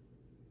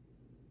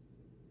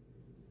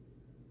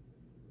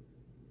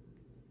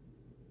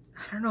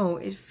 I don't know,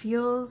 it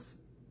feels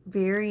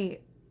very,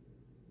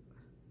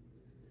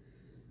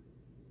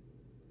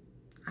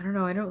 I don't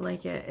know, I don't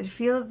like it. It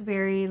feels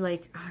very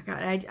like, oh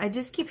God, I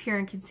just keep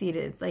hearing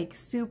conceited, like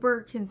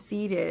super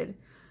conceited.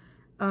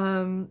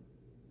 And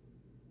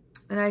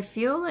I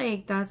feel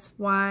like that's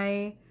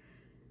why,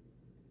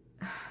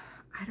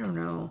 I don't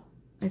know.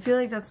 I feel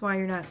like that's why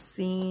you're not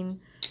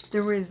seeing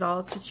the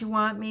results that you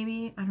want,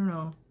 maybe. I don't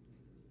know.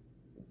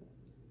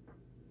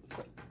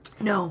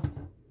 No.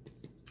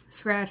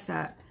 Scratch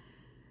that.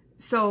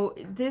 So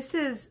this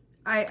is,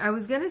 I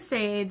was going to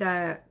say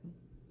that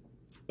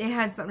it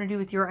had something to do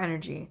with your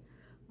energy,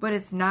 but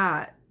it's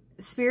not.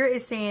 Spirit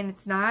is saying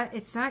it's not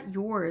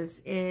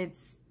yours.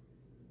 It's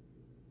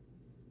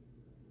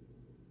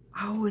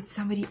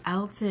somebody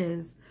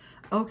else's.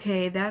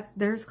 Okay,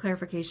 there's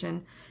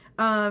clarification.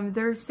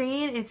 They're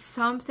saying it's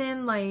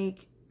something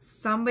like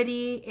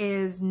somebody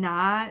is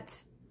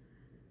not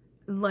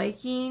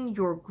liking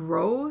your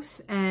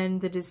growth and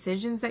the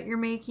decisions that you're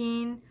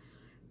making,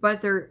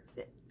 but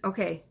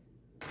okay,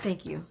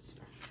 thank you.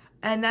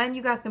 And then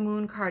you got the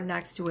Moon card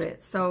next to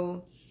it.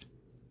 So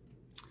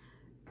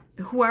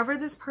whoever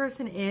this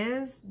person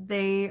is,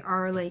 they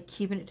are like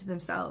keeping it to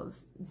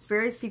themselves. It's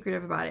very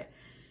secretive about it.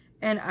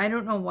 And I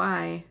don't know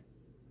why.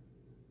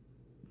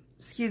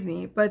 Excuse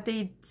me, but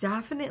they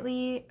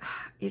definitely,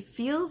 it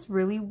feels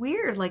really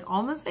weird, like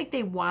almost like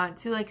they want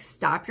to like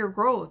stop your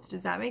growth.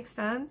 Does that make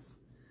sense?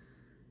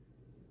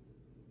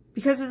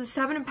 Because with the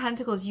Seven of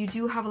Pentacles, you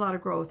do have a lot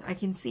of growth. I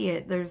can see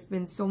it. There's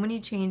been so many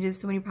changes,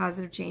 so many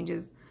positive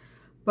changes.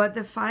 But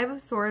the Five of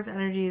Swords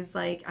energy is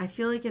like, I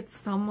feel like it's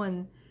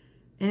someone,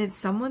 and it's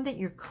someone that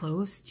you're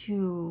close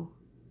to.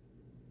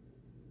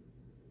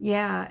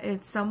 Yeah,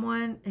 it's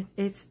someone,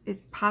 it's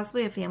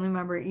possibly a family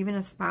member, even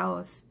a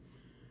spouse.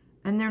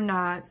 And they're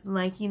not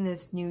liking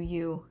this new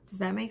you. Does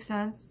that make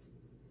sense?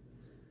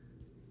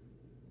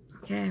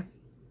 Okay.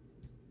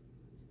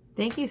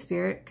 Thank you,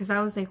 Spirit. Because I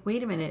was like,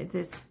 wait a minute.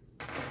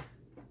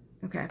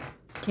 Okay.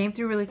 Came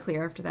through really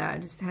clear after that. I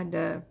just had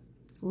to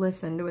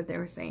listen to what they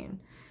were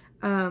saying.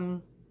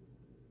 The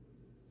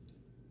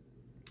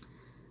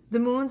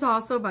Moon's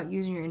also about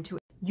using your intuition.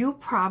 You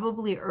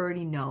probably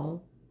already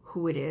know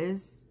who it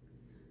is.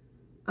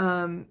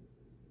 I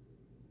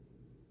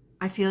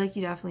feel like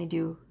you definitely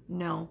do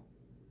know.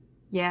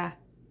 Yeah,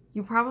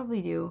 you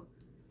probably do.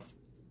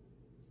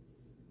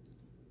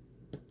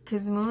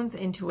 Because the Moon's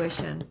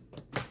intuition.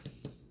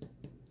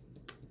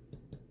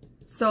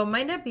 So it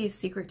might not be a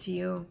secret to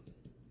you.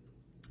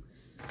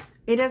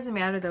 It doesn't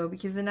matter though,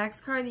 because the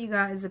next card that you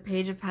got is the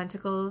Page of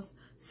Pentacles.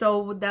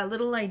 So that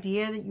little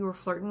idea that you were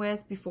flirting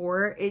with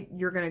before,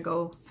 you're going to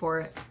go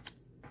for it.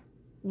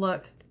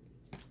 Look,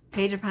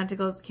 Page of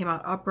Pentacles came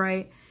out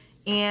upright.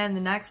 And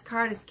the next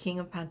card is King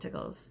of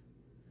Pentacles.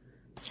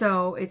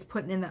 So it's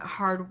putting in that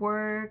hard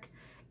work.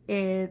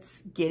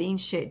 It's getting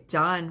shit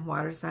done,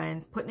 water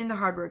signs. Putting in the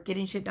hard work,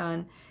 getting shit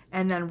done.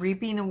 And then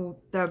reaping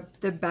the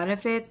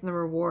benefits and the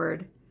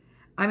reward.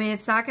 I mean,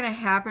 it's not going to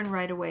happen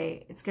right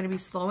away. It's going to be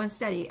slow and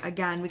steady.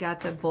 Again, we got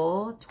the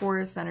bull,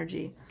 Taurus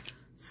energy.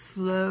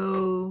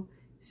 Slow,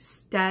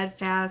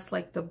 steadfast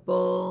like the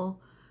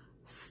bull.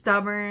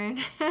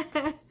 Stubborn.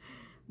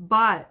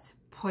 But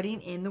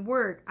putting in the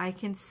work. I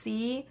can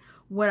see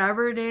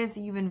whatever it is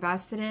that you've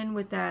invested in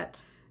with that.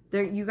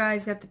 There, you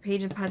guys got the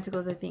Page of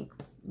Pentacles, I think,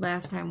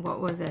 last time.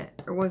 What was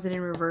it? Or was it in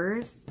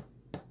reverse?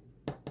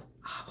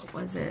 Oh, what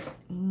was it?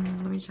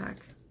 Let me check.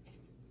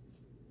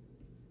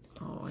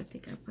 Oh, I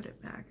think I put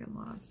it back and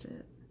lost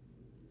it.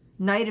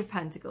 Knight of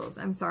Pentacles.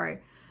 I'm sorry.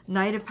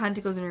 Knight of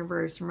Pentacles in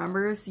reverse.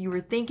 Remember? So you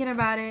were thinking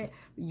about it.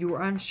 You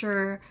were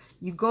unsure.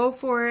 You go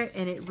for it,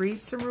 and it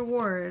reaps some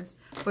rewards.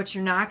 But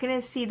you're not going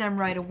to see them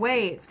right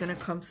away. It's going to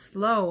come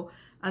slow.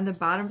 On the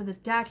bottom of the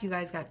deck, you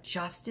guys got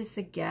Justice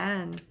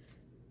again.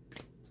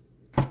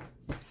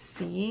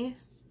 See?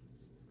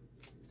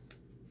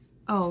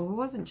 Oh, it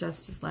wasn't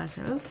justice last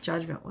time. It was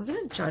judgment. Wasn't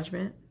it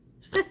judgment?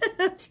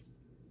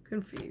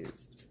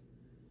 Confused.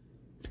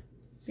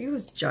 I think it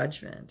was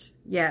judgment.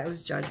 Yeah, it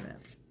was judgment.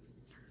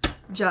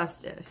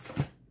 Justice.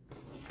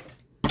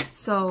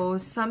 So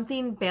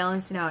something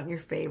balancing out in your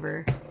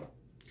favor.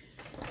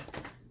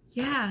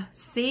 Yeah,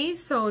 see?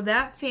 So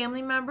that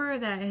family member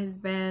that has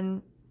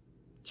been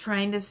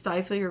trying to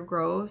stifle your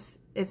growth,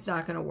 it's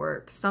not going to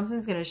work.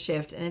 Something's going to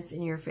shift and it's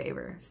in your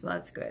favor. So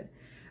that's good.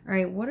 All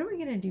right, what are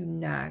we going to do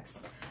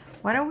next?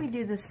 Why don't we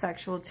do the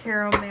sexual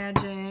tarot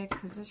magic?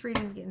 Because this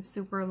reading's getting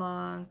super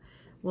long.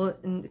 Well,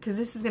 because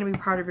this is going to be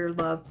part of your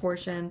love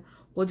portion.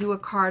 We'll do a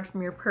card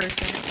from your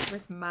person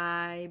with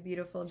my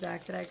beautiful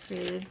deck that I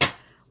created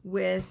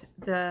with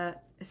the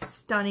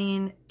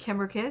stunning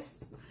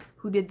Kimberkiss,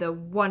 who did the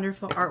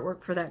wonderful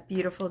artwork for that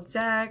beautiful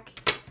deck.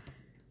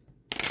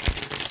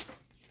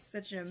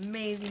 Such an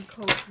amazing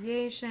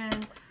co-creation.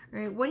 All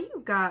right, what do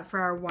you got for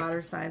our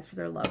water signs for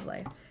their love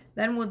life?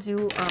 Then we'll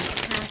do a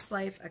past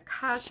life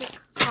Akashic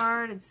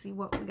card and see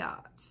what we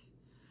got.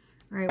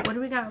 All right, what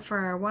do we got for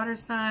our water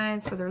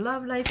signs for their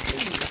love life,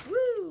 please?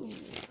 Woo!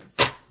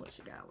 What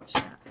you got? What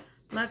you got?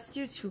 Let's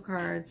do 2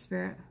 cards,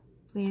 Spirit,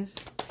 please.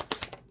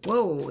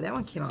 Whoa, that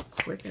one came out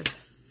quick as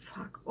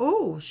fuck.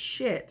 Oh,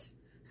 shit.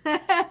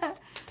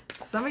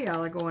 Some of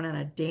y'all are going on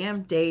a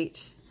damn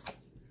date.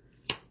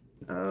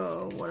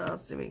 Oh, what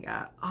else do we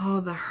got?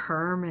 Oh, the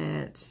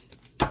Hermit.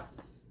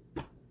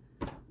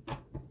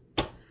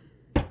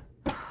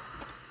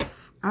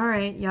 All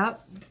right,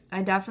 yep.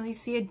 I definitely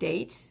see a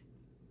date.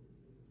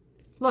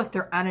 Look,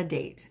 they're on a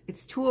date.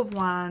 It's 2 of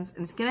Wands,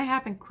 and it's going to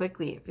happen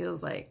quickly, it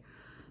feels like.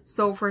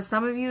 So for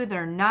some of you that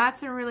are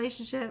not in a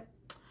relationship,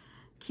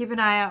 keep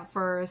an eye out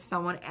for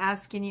someone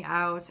asking you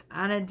out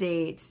on a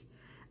date.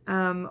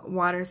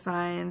 Water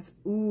signs.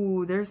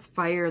 Ooh, there's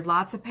fire.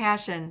 Lots of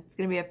passion. It's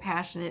going to be a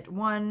passionate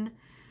one.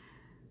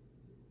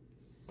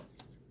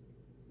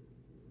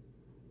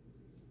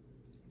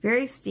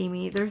 Very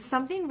steamy. There's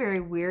something very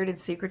weird and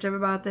secretive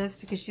about this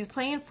because she's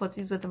playing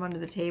footsies with them under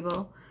the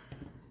table.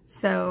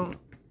 So,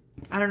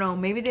 I don't know.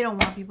 Maybe they don't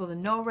want people to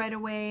know right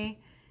away.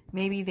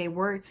 Maybe they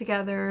work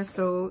together.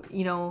 So,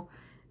 you know,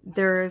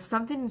 there's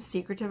something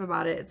secretive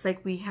about it. It's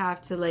like we have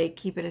to like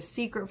keep it a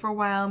secret for a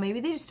while. Maybe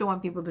they just don't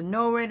want people to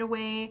know right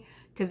away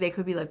because they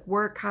could be like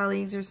work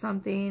colleagues or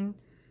something.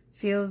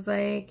 Feels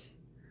like.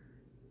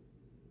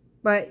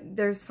 But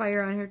there's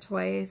fire on here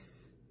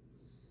twice.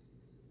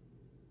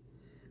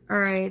 All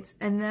right,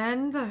 and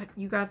then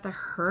you got the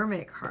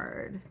Hermit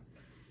card.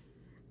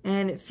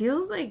 And it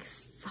feels like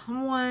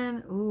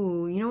someone,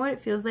 ooh, you know what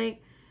it feels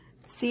like?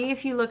 See,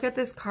 if you look at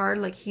this card,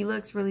 like he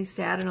looks really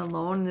sad and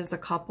alone, and there's a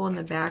couple in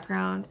the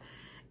background.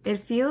 It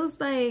feels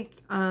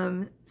like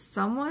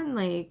someone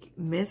like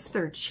missed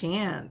their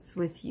chance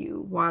with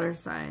you, water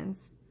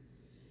signs.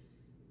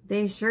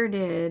 They sure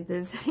did.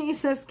 This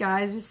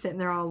guy's just sitting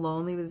there all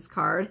lonely with his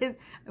card.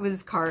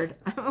 With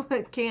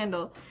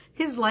candle.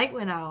 His light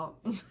went out.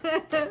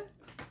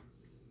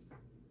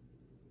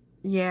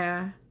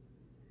 Yeah.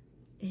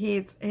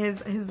 His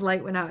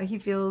light went out. He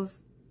feels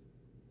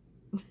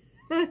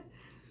I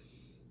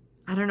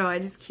don't know. I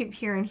just keep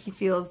hearing he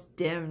feels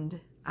dimmed.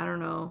 I don't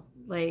know.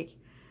 Like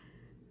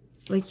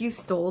you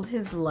stole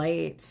his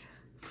light.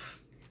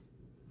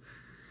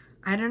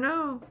 I don't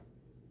know.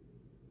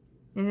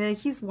 And like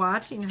he's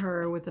watching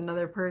her with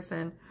another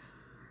person.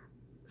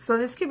 So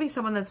this could be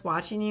someone that's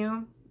watching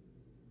you.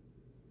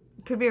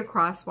 It could be a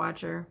cross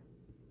watcher.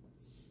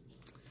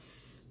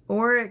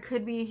 Or it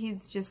could be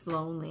he's just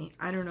lonely.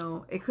 I don't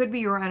know. It could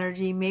be your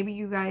energy. Maybe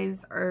you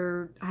guys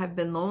have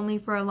been lonely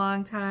for a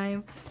long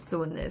time. So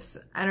when this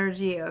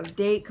energy of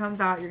date comes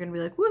out, you're going to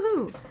be like,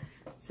 woohoo.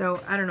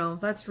 So I don't know.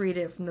 Let's read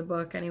it from the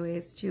book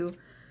anyways too.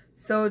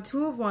 So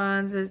 2 of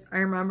Wands, I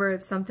remember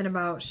it's something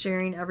about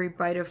sharing every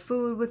bite of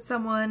food with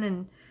someone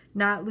and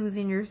not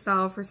losing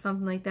yourself or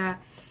something like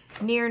that.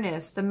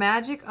 Nearness, the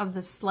magic of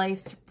the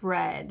sliced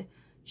bread.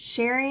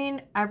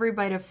 Sharing every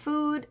bite of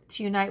food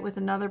to unite with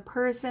another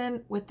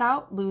person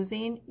without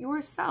losing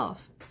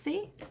yourself.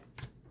 See?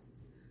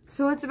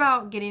 So it's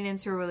about getting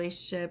into a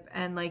relationship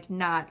and like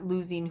not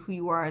losing who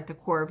you are at the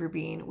core of your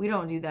being. We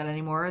don't do that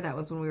anymore. That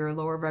was when we were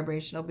lower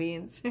vibrational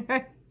beings.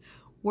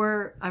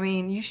 I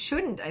mean, you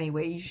shouldn't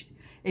anyway.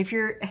 If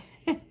you're,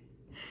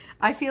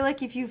 I feel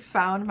like if you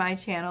found my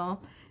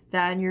channel,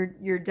 then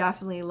you're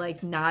definitely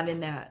like not in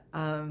that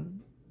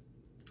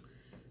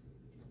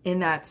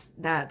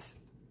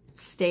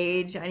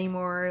stage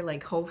anymore.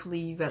 Like hopefully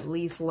you've at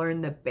least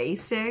learned the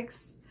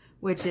basics,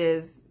 which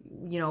is,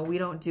 you know, we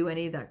don't do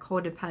any of that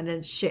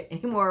codependent shit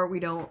anymore. We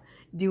don't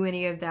do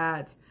any of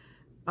that.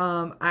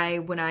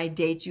 When I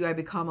date you, I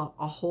become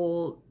a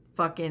whole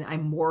fucking, I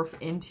morph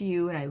into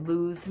you and I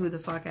lose who the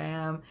fuck I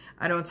am.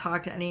 I don't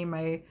talk to any of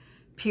my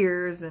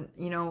peers and,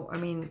 you know, I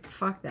mean,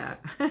 fuck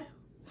that.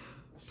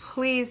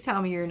 Please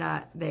tell me you're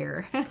not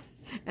there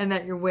and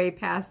that you're way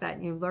past that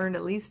and you've learned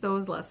at least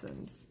those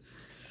lessons.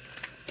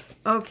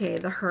 Okay,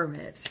 the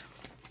Hermit.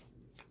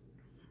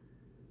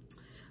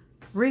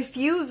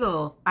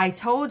 Refusal. I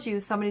told you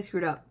somebody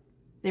screwed up.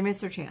 They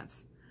missed their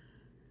chance.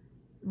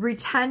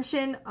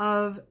 retention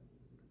of,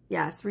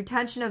 yes,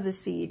 retention of the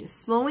seed.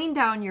 Slowing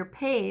down your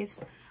pace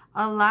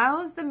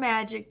allows the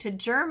magic to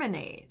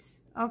germinate.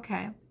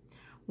 Okay.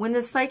 When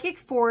the psychic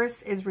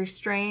force is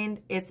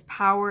restrained, its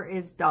power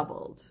is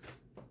doubled.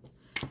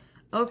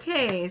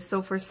 Okay,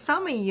 so for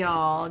some of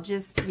y'all,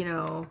 just, you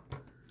know,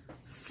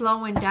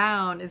 slowing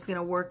down is going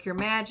to work your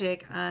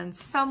magic on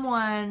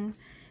someone,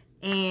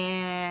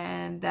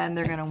 and then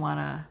they're going to want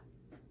to,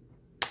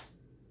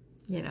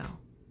 you know.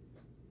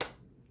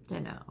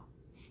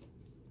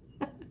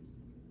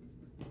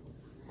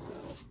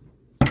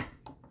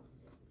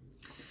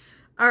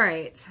 All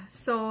right,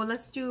 so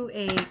let's do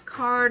a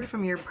card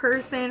from your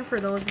person for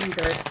those of you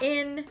that are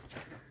in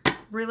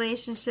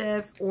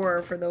relationships,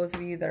 or for those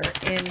of you that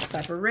are in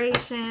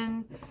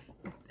separation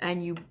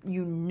and you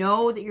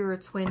know that you're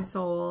a twin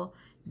soul.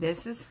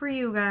 This is for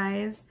you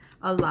guys.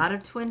 A lot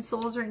of twin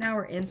souls right now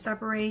are in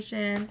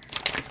separation,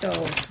 so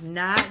it's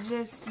not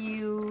just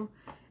you.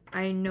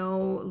 I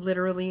know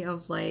literally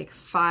of like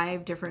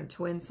 5 different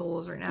twin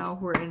souls right now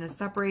who are in a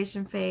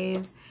separation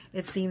phase.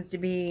 It seems to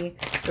be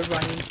the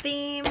running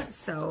theme,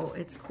 so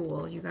it's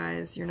cool, you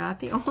guys. You're not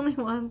the only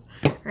ones.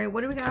 All right,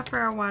 what do we got for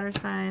our water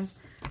signs?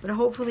 But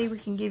hopefully we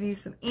can give you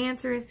some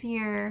answers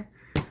here,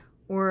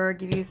 or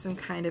give you some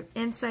kind of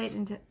insight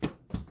into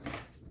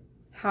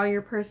how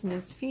your person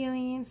is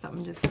feeling.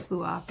 Something just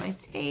flew off my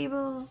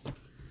table.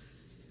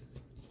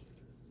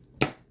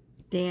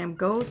 Damn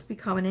ghosts be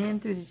coming in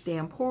through these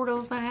damn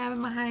portals I have in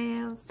my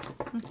house.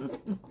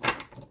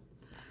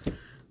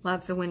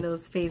 Lots of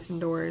windows facing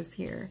doors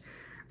here.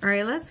 All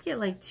right, let's get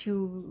like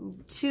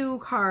two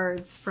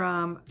cards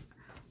from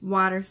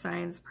water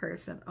signs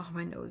person. Oh,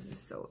 my nose is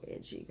so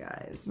itchy,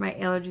 guys. My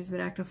allergies been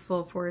acting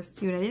full force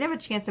too, and I didn't have a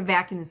chance to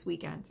vacuum this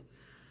weekend.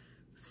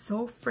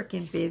 So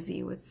freaking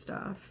busy with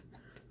stuff.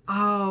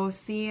 Oh,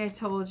 see, I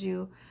told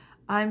you.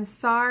 I'm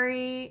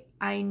sorry.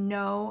 I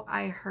know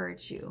I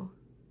hurt you.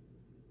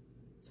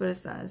 That's what it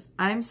says.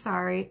 I'm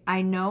sorry.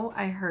 I know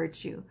I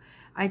hurt you.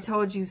 I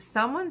told you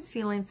someone's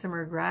feeling some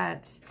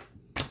regret.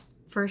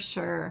 For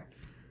sure.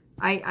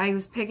 I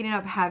was picking it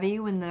up heavy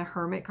when the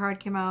Hermit card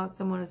came out.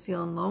 Someone was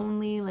feeling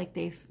lonely, like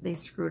they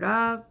screwed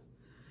up.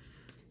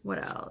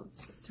 What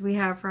else do we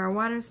have for our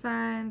water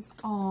signs?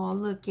 Oh,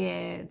 look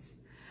it.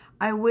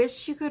 I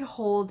wish you could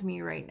hold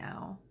me right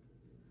now.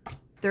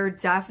 They're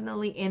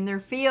definitely in their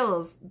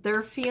feels.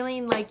 They're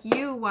feeling like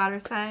you, water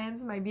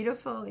signs. My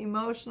beautiful,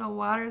 emotional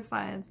water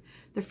signs.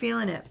 They're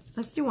feeling it.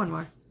 Let's do one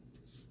more.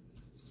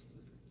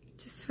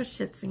 Just for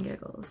shits and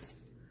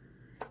giggles.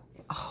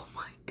 Oh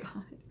my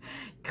God.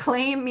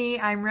 Claim me,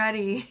 I'm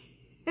ready.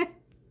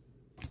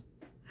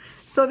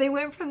 So they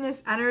went from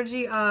this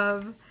energy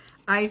of,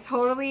 I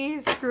totally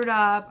screwed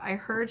up. I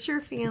hurt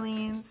your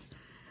feelings.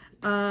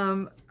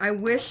 I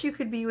wish you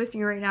could be with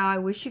me right now. I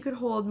wish you could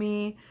hold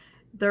me.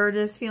 They're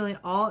just feeling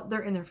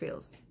they're in their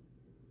feels.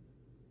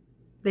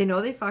 They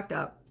know they fucked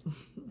up.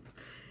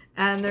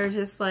 And they're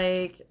just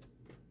like,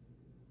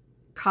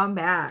 come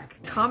back.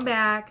 Come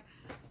back.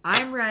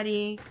 I'm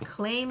ready.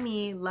 Claim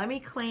me. Let me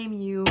claim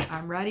you.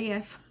 I'm ready.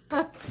 I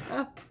fucked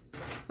up.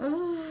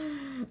 All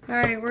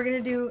right, we're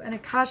going to do an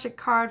Akashic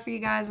card for you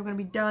guys. We're going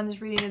to be done.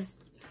 This reading is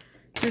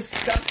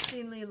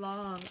disgustingly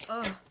long.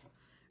 Ugh.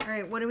 All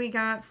right, what do we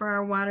got for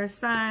our water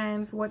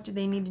signs? What do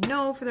they need to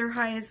know for their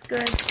highest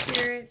good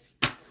spirits?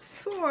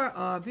 For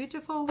our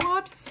beautiful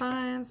water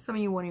signs. Some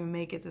of you won't even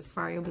make it this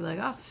far. You'll be like,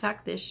 oh,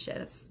 fuck this shit.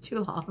 It's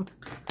too long.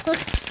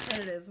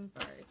 And it is. I'm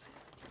sorry.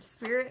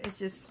 Spirit is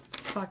just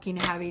fucking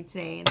heavy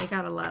today, and they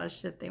got a lot of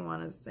shit they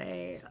want to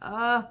say.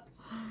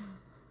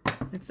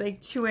 It's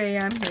like 2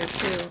 a.m. here,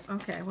 too.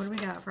 Okay, what do we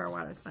got for our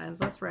water signs?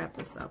 Let's wrap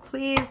this up,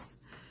 please.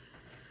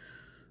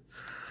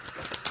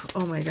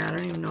 Oh, my God. I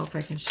don't even know if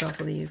I can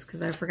shuffle these,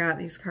 because I forgot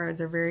these cards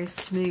are very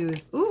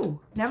smooth. Ooh,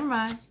 never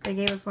mind. They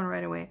gave us one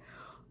right away.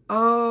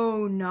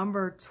 Oh,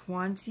 number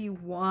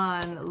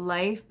 21.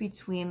 Life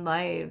between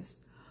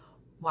lives.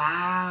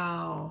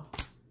 Wow.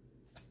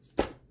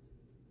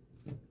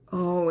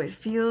 Oh, it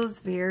feels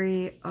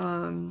very,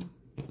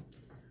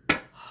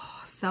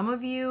 some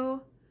of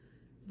you,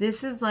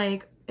 this is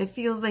like, it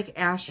feels like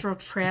astral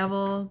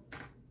travel.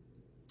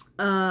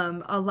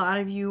 A lot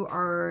of you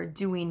are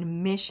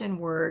doing mission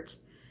work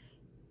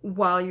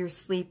while you're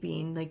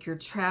sleeping, like you're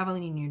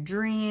traveling in your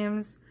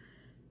dreams.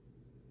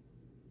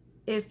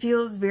 It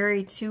feels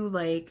very too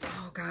like,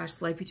 oh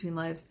gosh, life between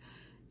lives.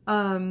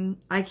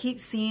 I keep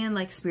seeing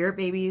like spirit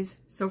babies.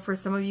 So for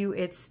some of you,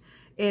 it's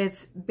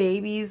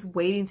babies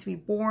waiting to be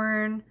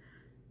born.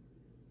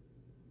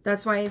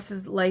 That's why it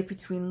says life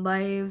between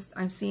lives.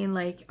 I'm seeing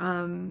like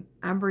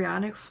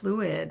embryonic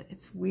fluid.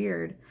 It's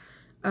weird.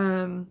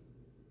 I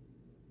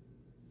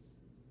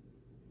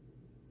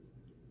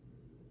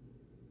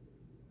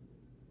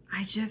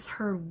just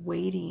heard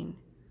waiting.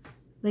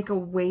 Like a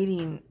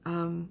waiting,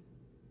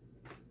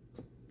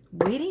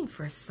 waiting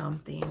for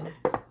something.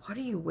 What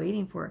are you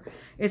waiting for?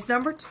 It's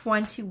number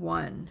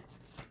 21.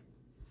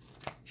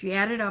 If you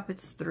add it up,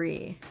 it's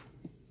 3.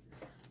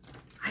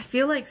 I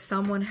feel like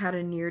someone had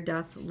a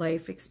near-death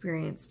life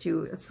experience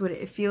too. That's what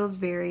it feels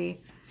very,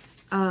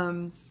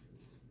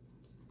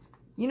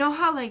 You know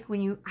how like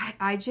when you,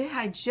 I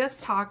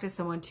just talked to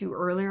someone too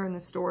earlier in the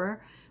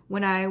store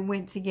when I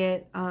went to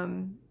get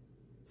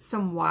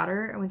some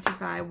water. I went to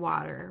buy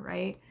water,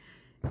 right?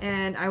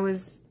 And I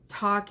was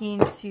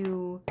talking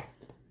to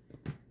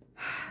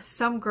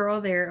some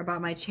girl there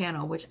about my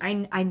channel, which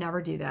I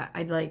never do that.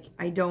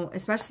 I don't,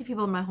 especially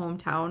people in my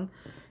hometown.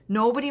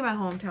 Nobody in my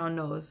hometown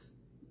knows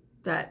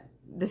that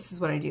this is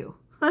what I do.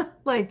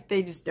 Like,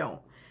 they just don't.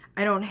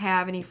 I don't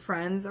have any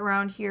friends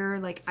around here.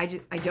 Like, I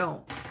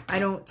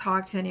don't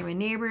talk to any of my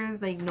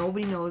neighbors. Like,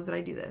 nobody knows that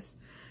I do this.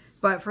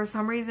 But for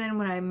some reason,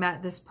 when I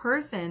met this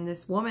person,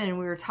 this woman, and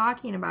we were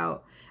talking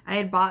about, I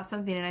had bought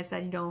something, and I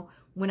said, you know,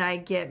 when I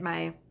get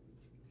my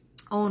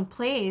own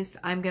place,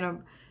 I'm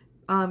going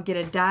to get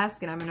a desk,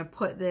 and I'm going to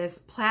put this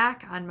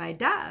plaque on my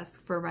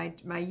desk for my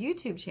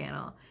YouTube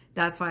channel.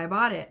 That's why I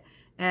bought it.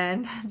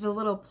 And the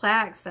little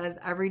plaque says,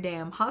 every day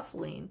I'm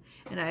hustling.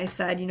 And I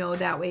said, you know,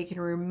 that way it can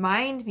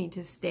remind me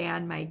to stay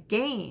on my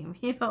game,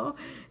 you know.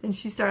 And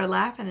she started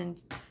laughing.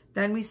 And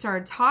then we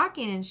started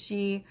talking, and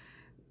she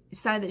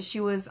said that she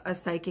was a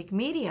psychic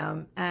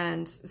medium.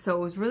 And so it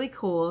was really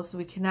cool. So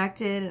we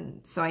connected.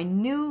 And so I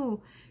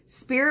knew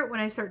spirit when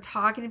I start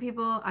talking to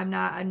people. I'm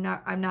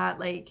not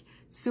like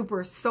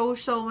super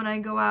social when I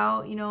go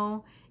out, you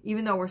know,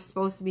 even though we're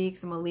supposed to be,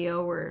 because I'm a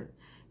Leo.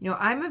 You know,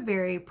 I'm a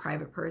very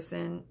private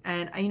person,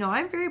 and, you know,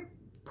 I'm very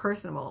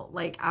personable.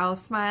 Like, I'll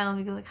smile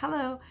and be like,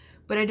 hello,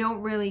 but I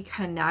don't really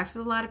connect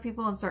with a lot of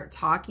people and start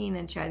talking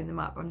and chatting them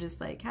up. I'm just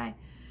like, hi,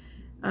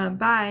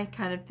 bye,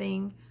 kind of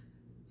thing.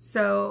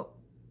 So,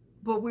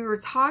 but we were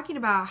talking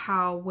about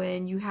how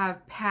when you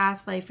have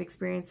past life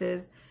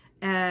experiences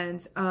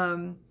and,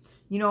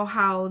 you know,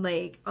 how,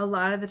 like, a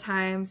lot of the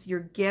times your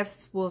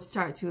gifts will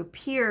start to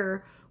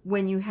appear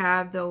when you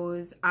have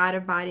those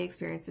out-of-body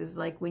experiences,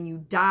 like when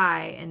you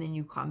die and then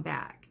you come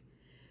back.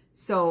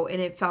 So, and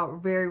it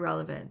felt very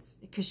relevant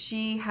because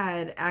she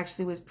had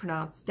actually was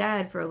pronounced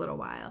dead for a little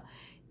while.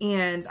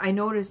 And I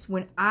noticed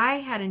when I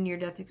had a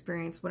near-death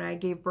experience, when I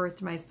gave birth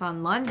to my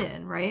son,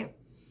 London, right?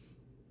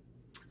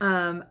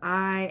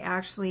 I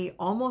actually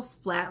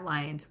almost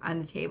flatlined on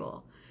the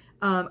table.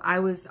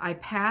 I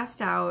passed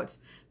out.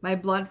 My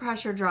blood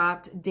pressure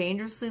dropped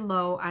dangerously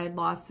low. I had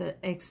lost an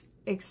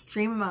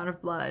extreme amount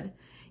of blood.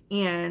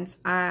 And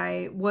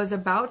I was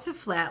about to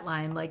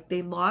flatline. Like,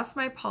 they lost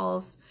my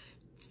pulse.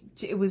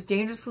 It was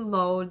dangerously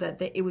low, that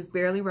it was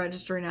barely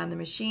registering on the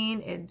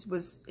machine.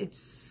 It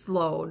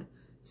slowed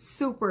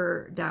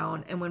super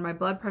down. And when my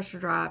blood pressure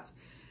dropped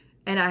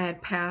and I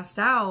had passed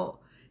out,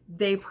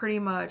 they pretty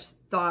much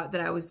thought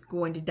that I was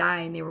going to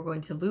die and they were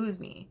going to lose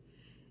me.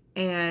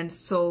 And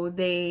so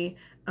my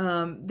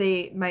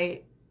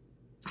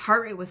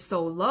heart rate was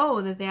so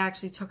low that they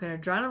actually took an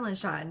adrenaline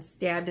shot and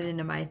stabbed it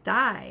into my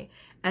thigh.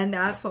 And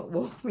that's what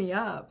woke me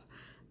up.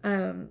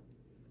 But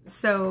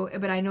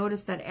I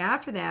noticed that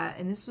after that,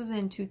 and this was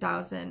in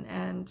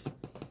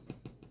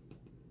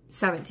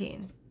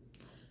 2017,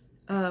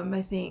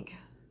 I think.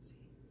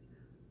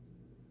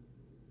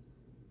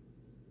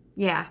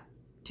 Yeah,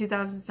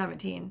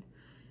 2017.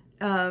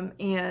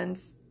 And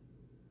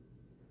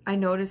I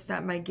noticed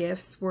that my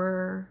gifts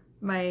were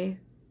my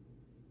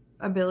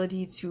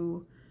ability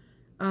to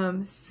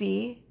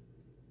see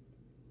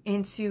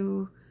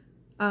into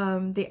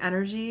the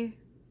energy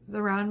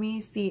around me,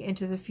 see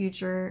into the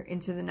future,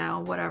 into the now,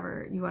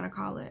 whatever you want to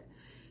call it.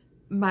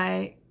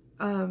 My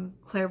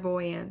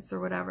clairvoyance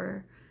or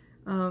whatever,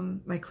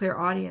 my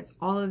clairaudience,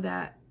 all of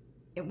that,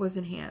 it was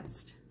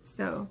enhanced.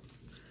 So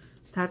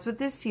that's what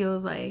this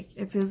feels like.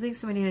 It feels like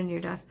somebody in a near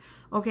death.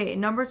 Okay,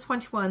 number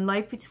 21,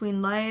 life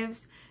between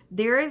lives.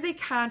 There is a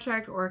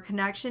contract or a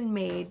connection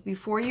made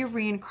before you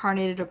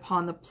reincarnated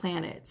upon the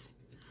planet.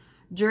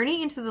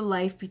 Journey into the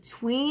life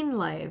between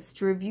lives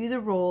to review the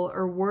role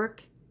or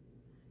work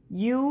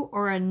you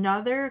or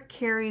another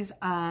carries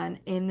on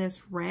in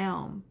this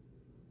realm.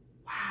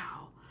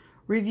 Wow.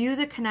 Review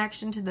the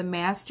connection to the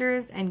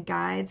masters and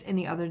guides in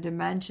the other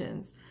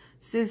dimensions.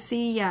 So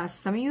see, yes,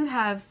 some of you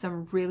have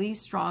some really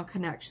strong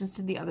connections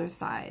to the other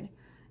side.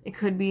 It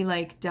could be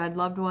like dead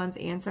loved ones,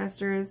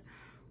 ancestors.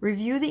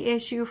 Review the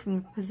issue from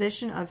the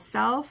position of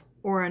self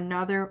or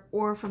another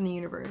or from the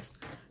universe.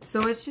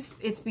 So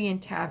it's being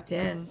tapped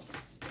in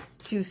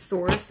to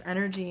source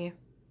energy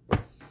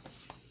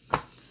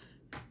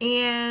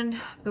and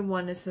the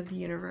oneness of the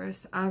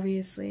universe.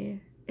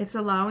 Obviously, it's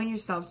allowing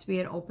yourself to be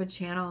an open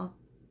channel.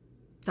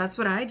 That's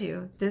what I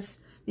do.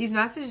 These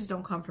messages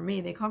don't come from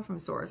me. They come from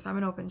source. I'm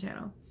an open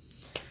channel.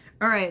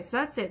 All right, so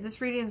that's it.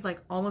 This reading is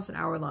like almost an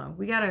hour long.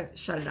 We got to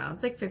shut it down.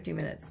 It's like 50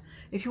 minutes.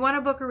 If you want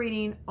to book a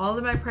reading, all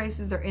of my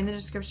prices are in the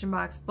description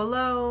box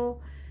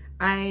below.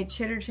 I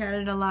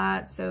chitter-chatted a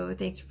lot, so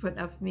thanks for putting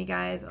up with me,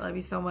 guys. I love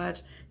you so much.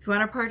 If you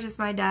want to purchase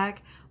my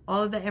deck,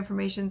 all of the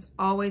information's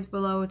always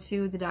below,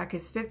 too. The deck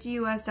is $50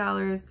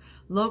 US.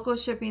 Local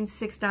shipping,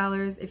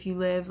 $6 if you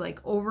live, like,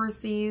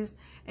 overseas.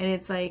 And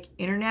it's, like,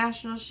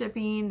 international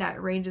shipping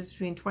that ranges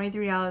between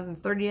 $23 and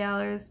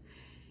 $30.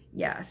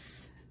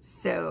 Yes.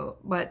 So,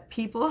 but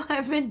people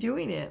have been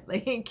doing it.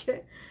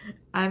 Like,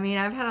 I mean,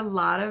 I've had a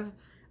lot of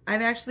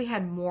I've actually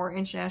had more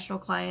international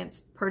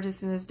clients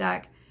purchasing this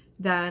deck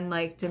than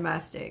like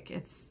domestic.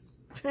 It's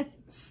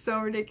so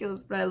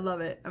ridiculous, but I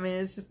love it. I mean,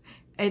 it's just,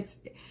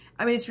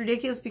 it's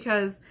ridiculous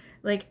because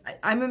like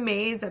I'm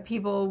amazed that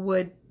people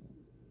would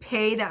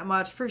pay that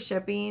much for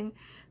shipping,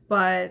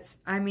 but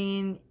I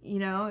mean, you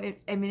know,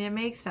 it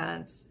makes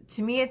sense.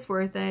 To me, it's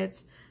worth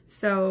it.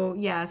 So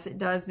yes, it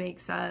does make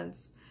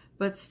sense.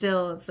 But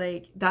still, it's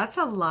like, that's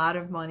a lot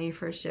of money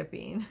for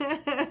shipping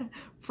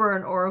for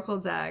an oracle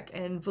deck.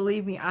 And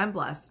believe me, I'm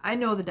blessed. I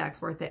know the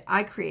deck's worth it.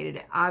 I created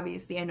it.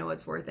 Obviously, I know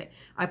it's worth it.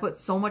 I put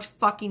so much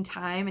fucking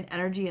time and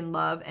energy and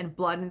love and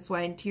blood and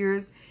sweat and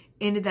tears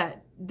into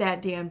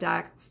that damn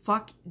deck.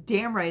 Fuck,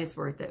 damn right it's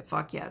worth it.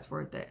 Fuck yeah, it's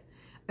worth it.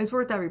 It's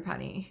worth every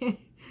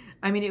penny.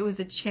 I mean, it was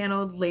a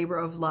channeled labor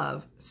of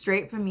love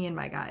straight from me and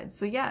my guides.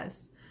 So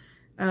yes.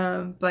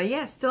 But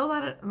yeah, still a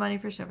lot of money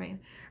for shipping.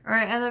 All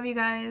right, I love you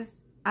guys.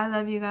 I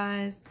love you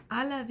guys.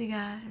 I love you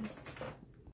guys.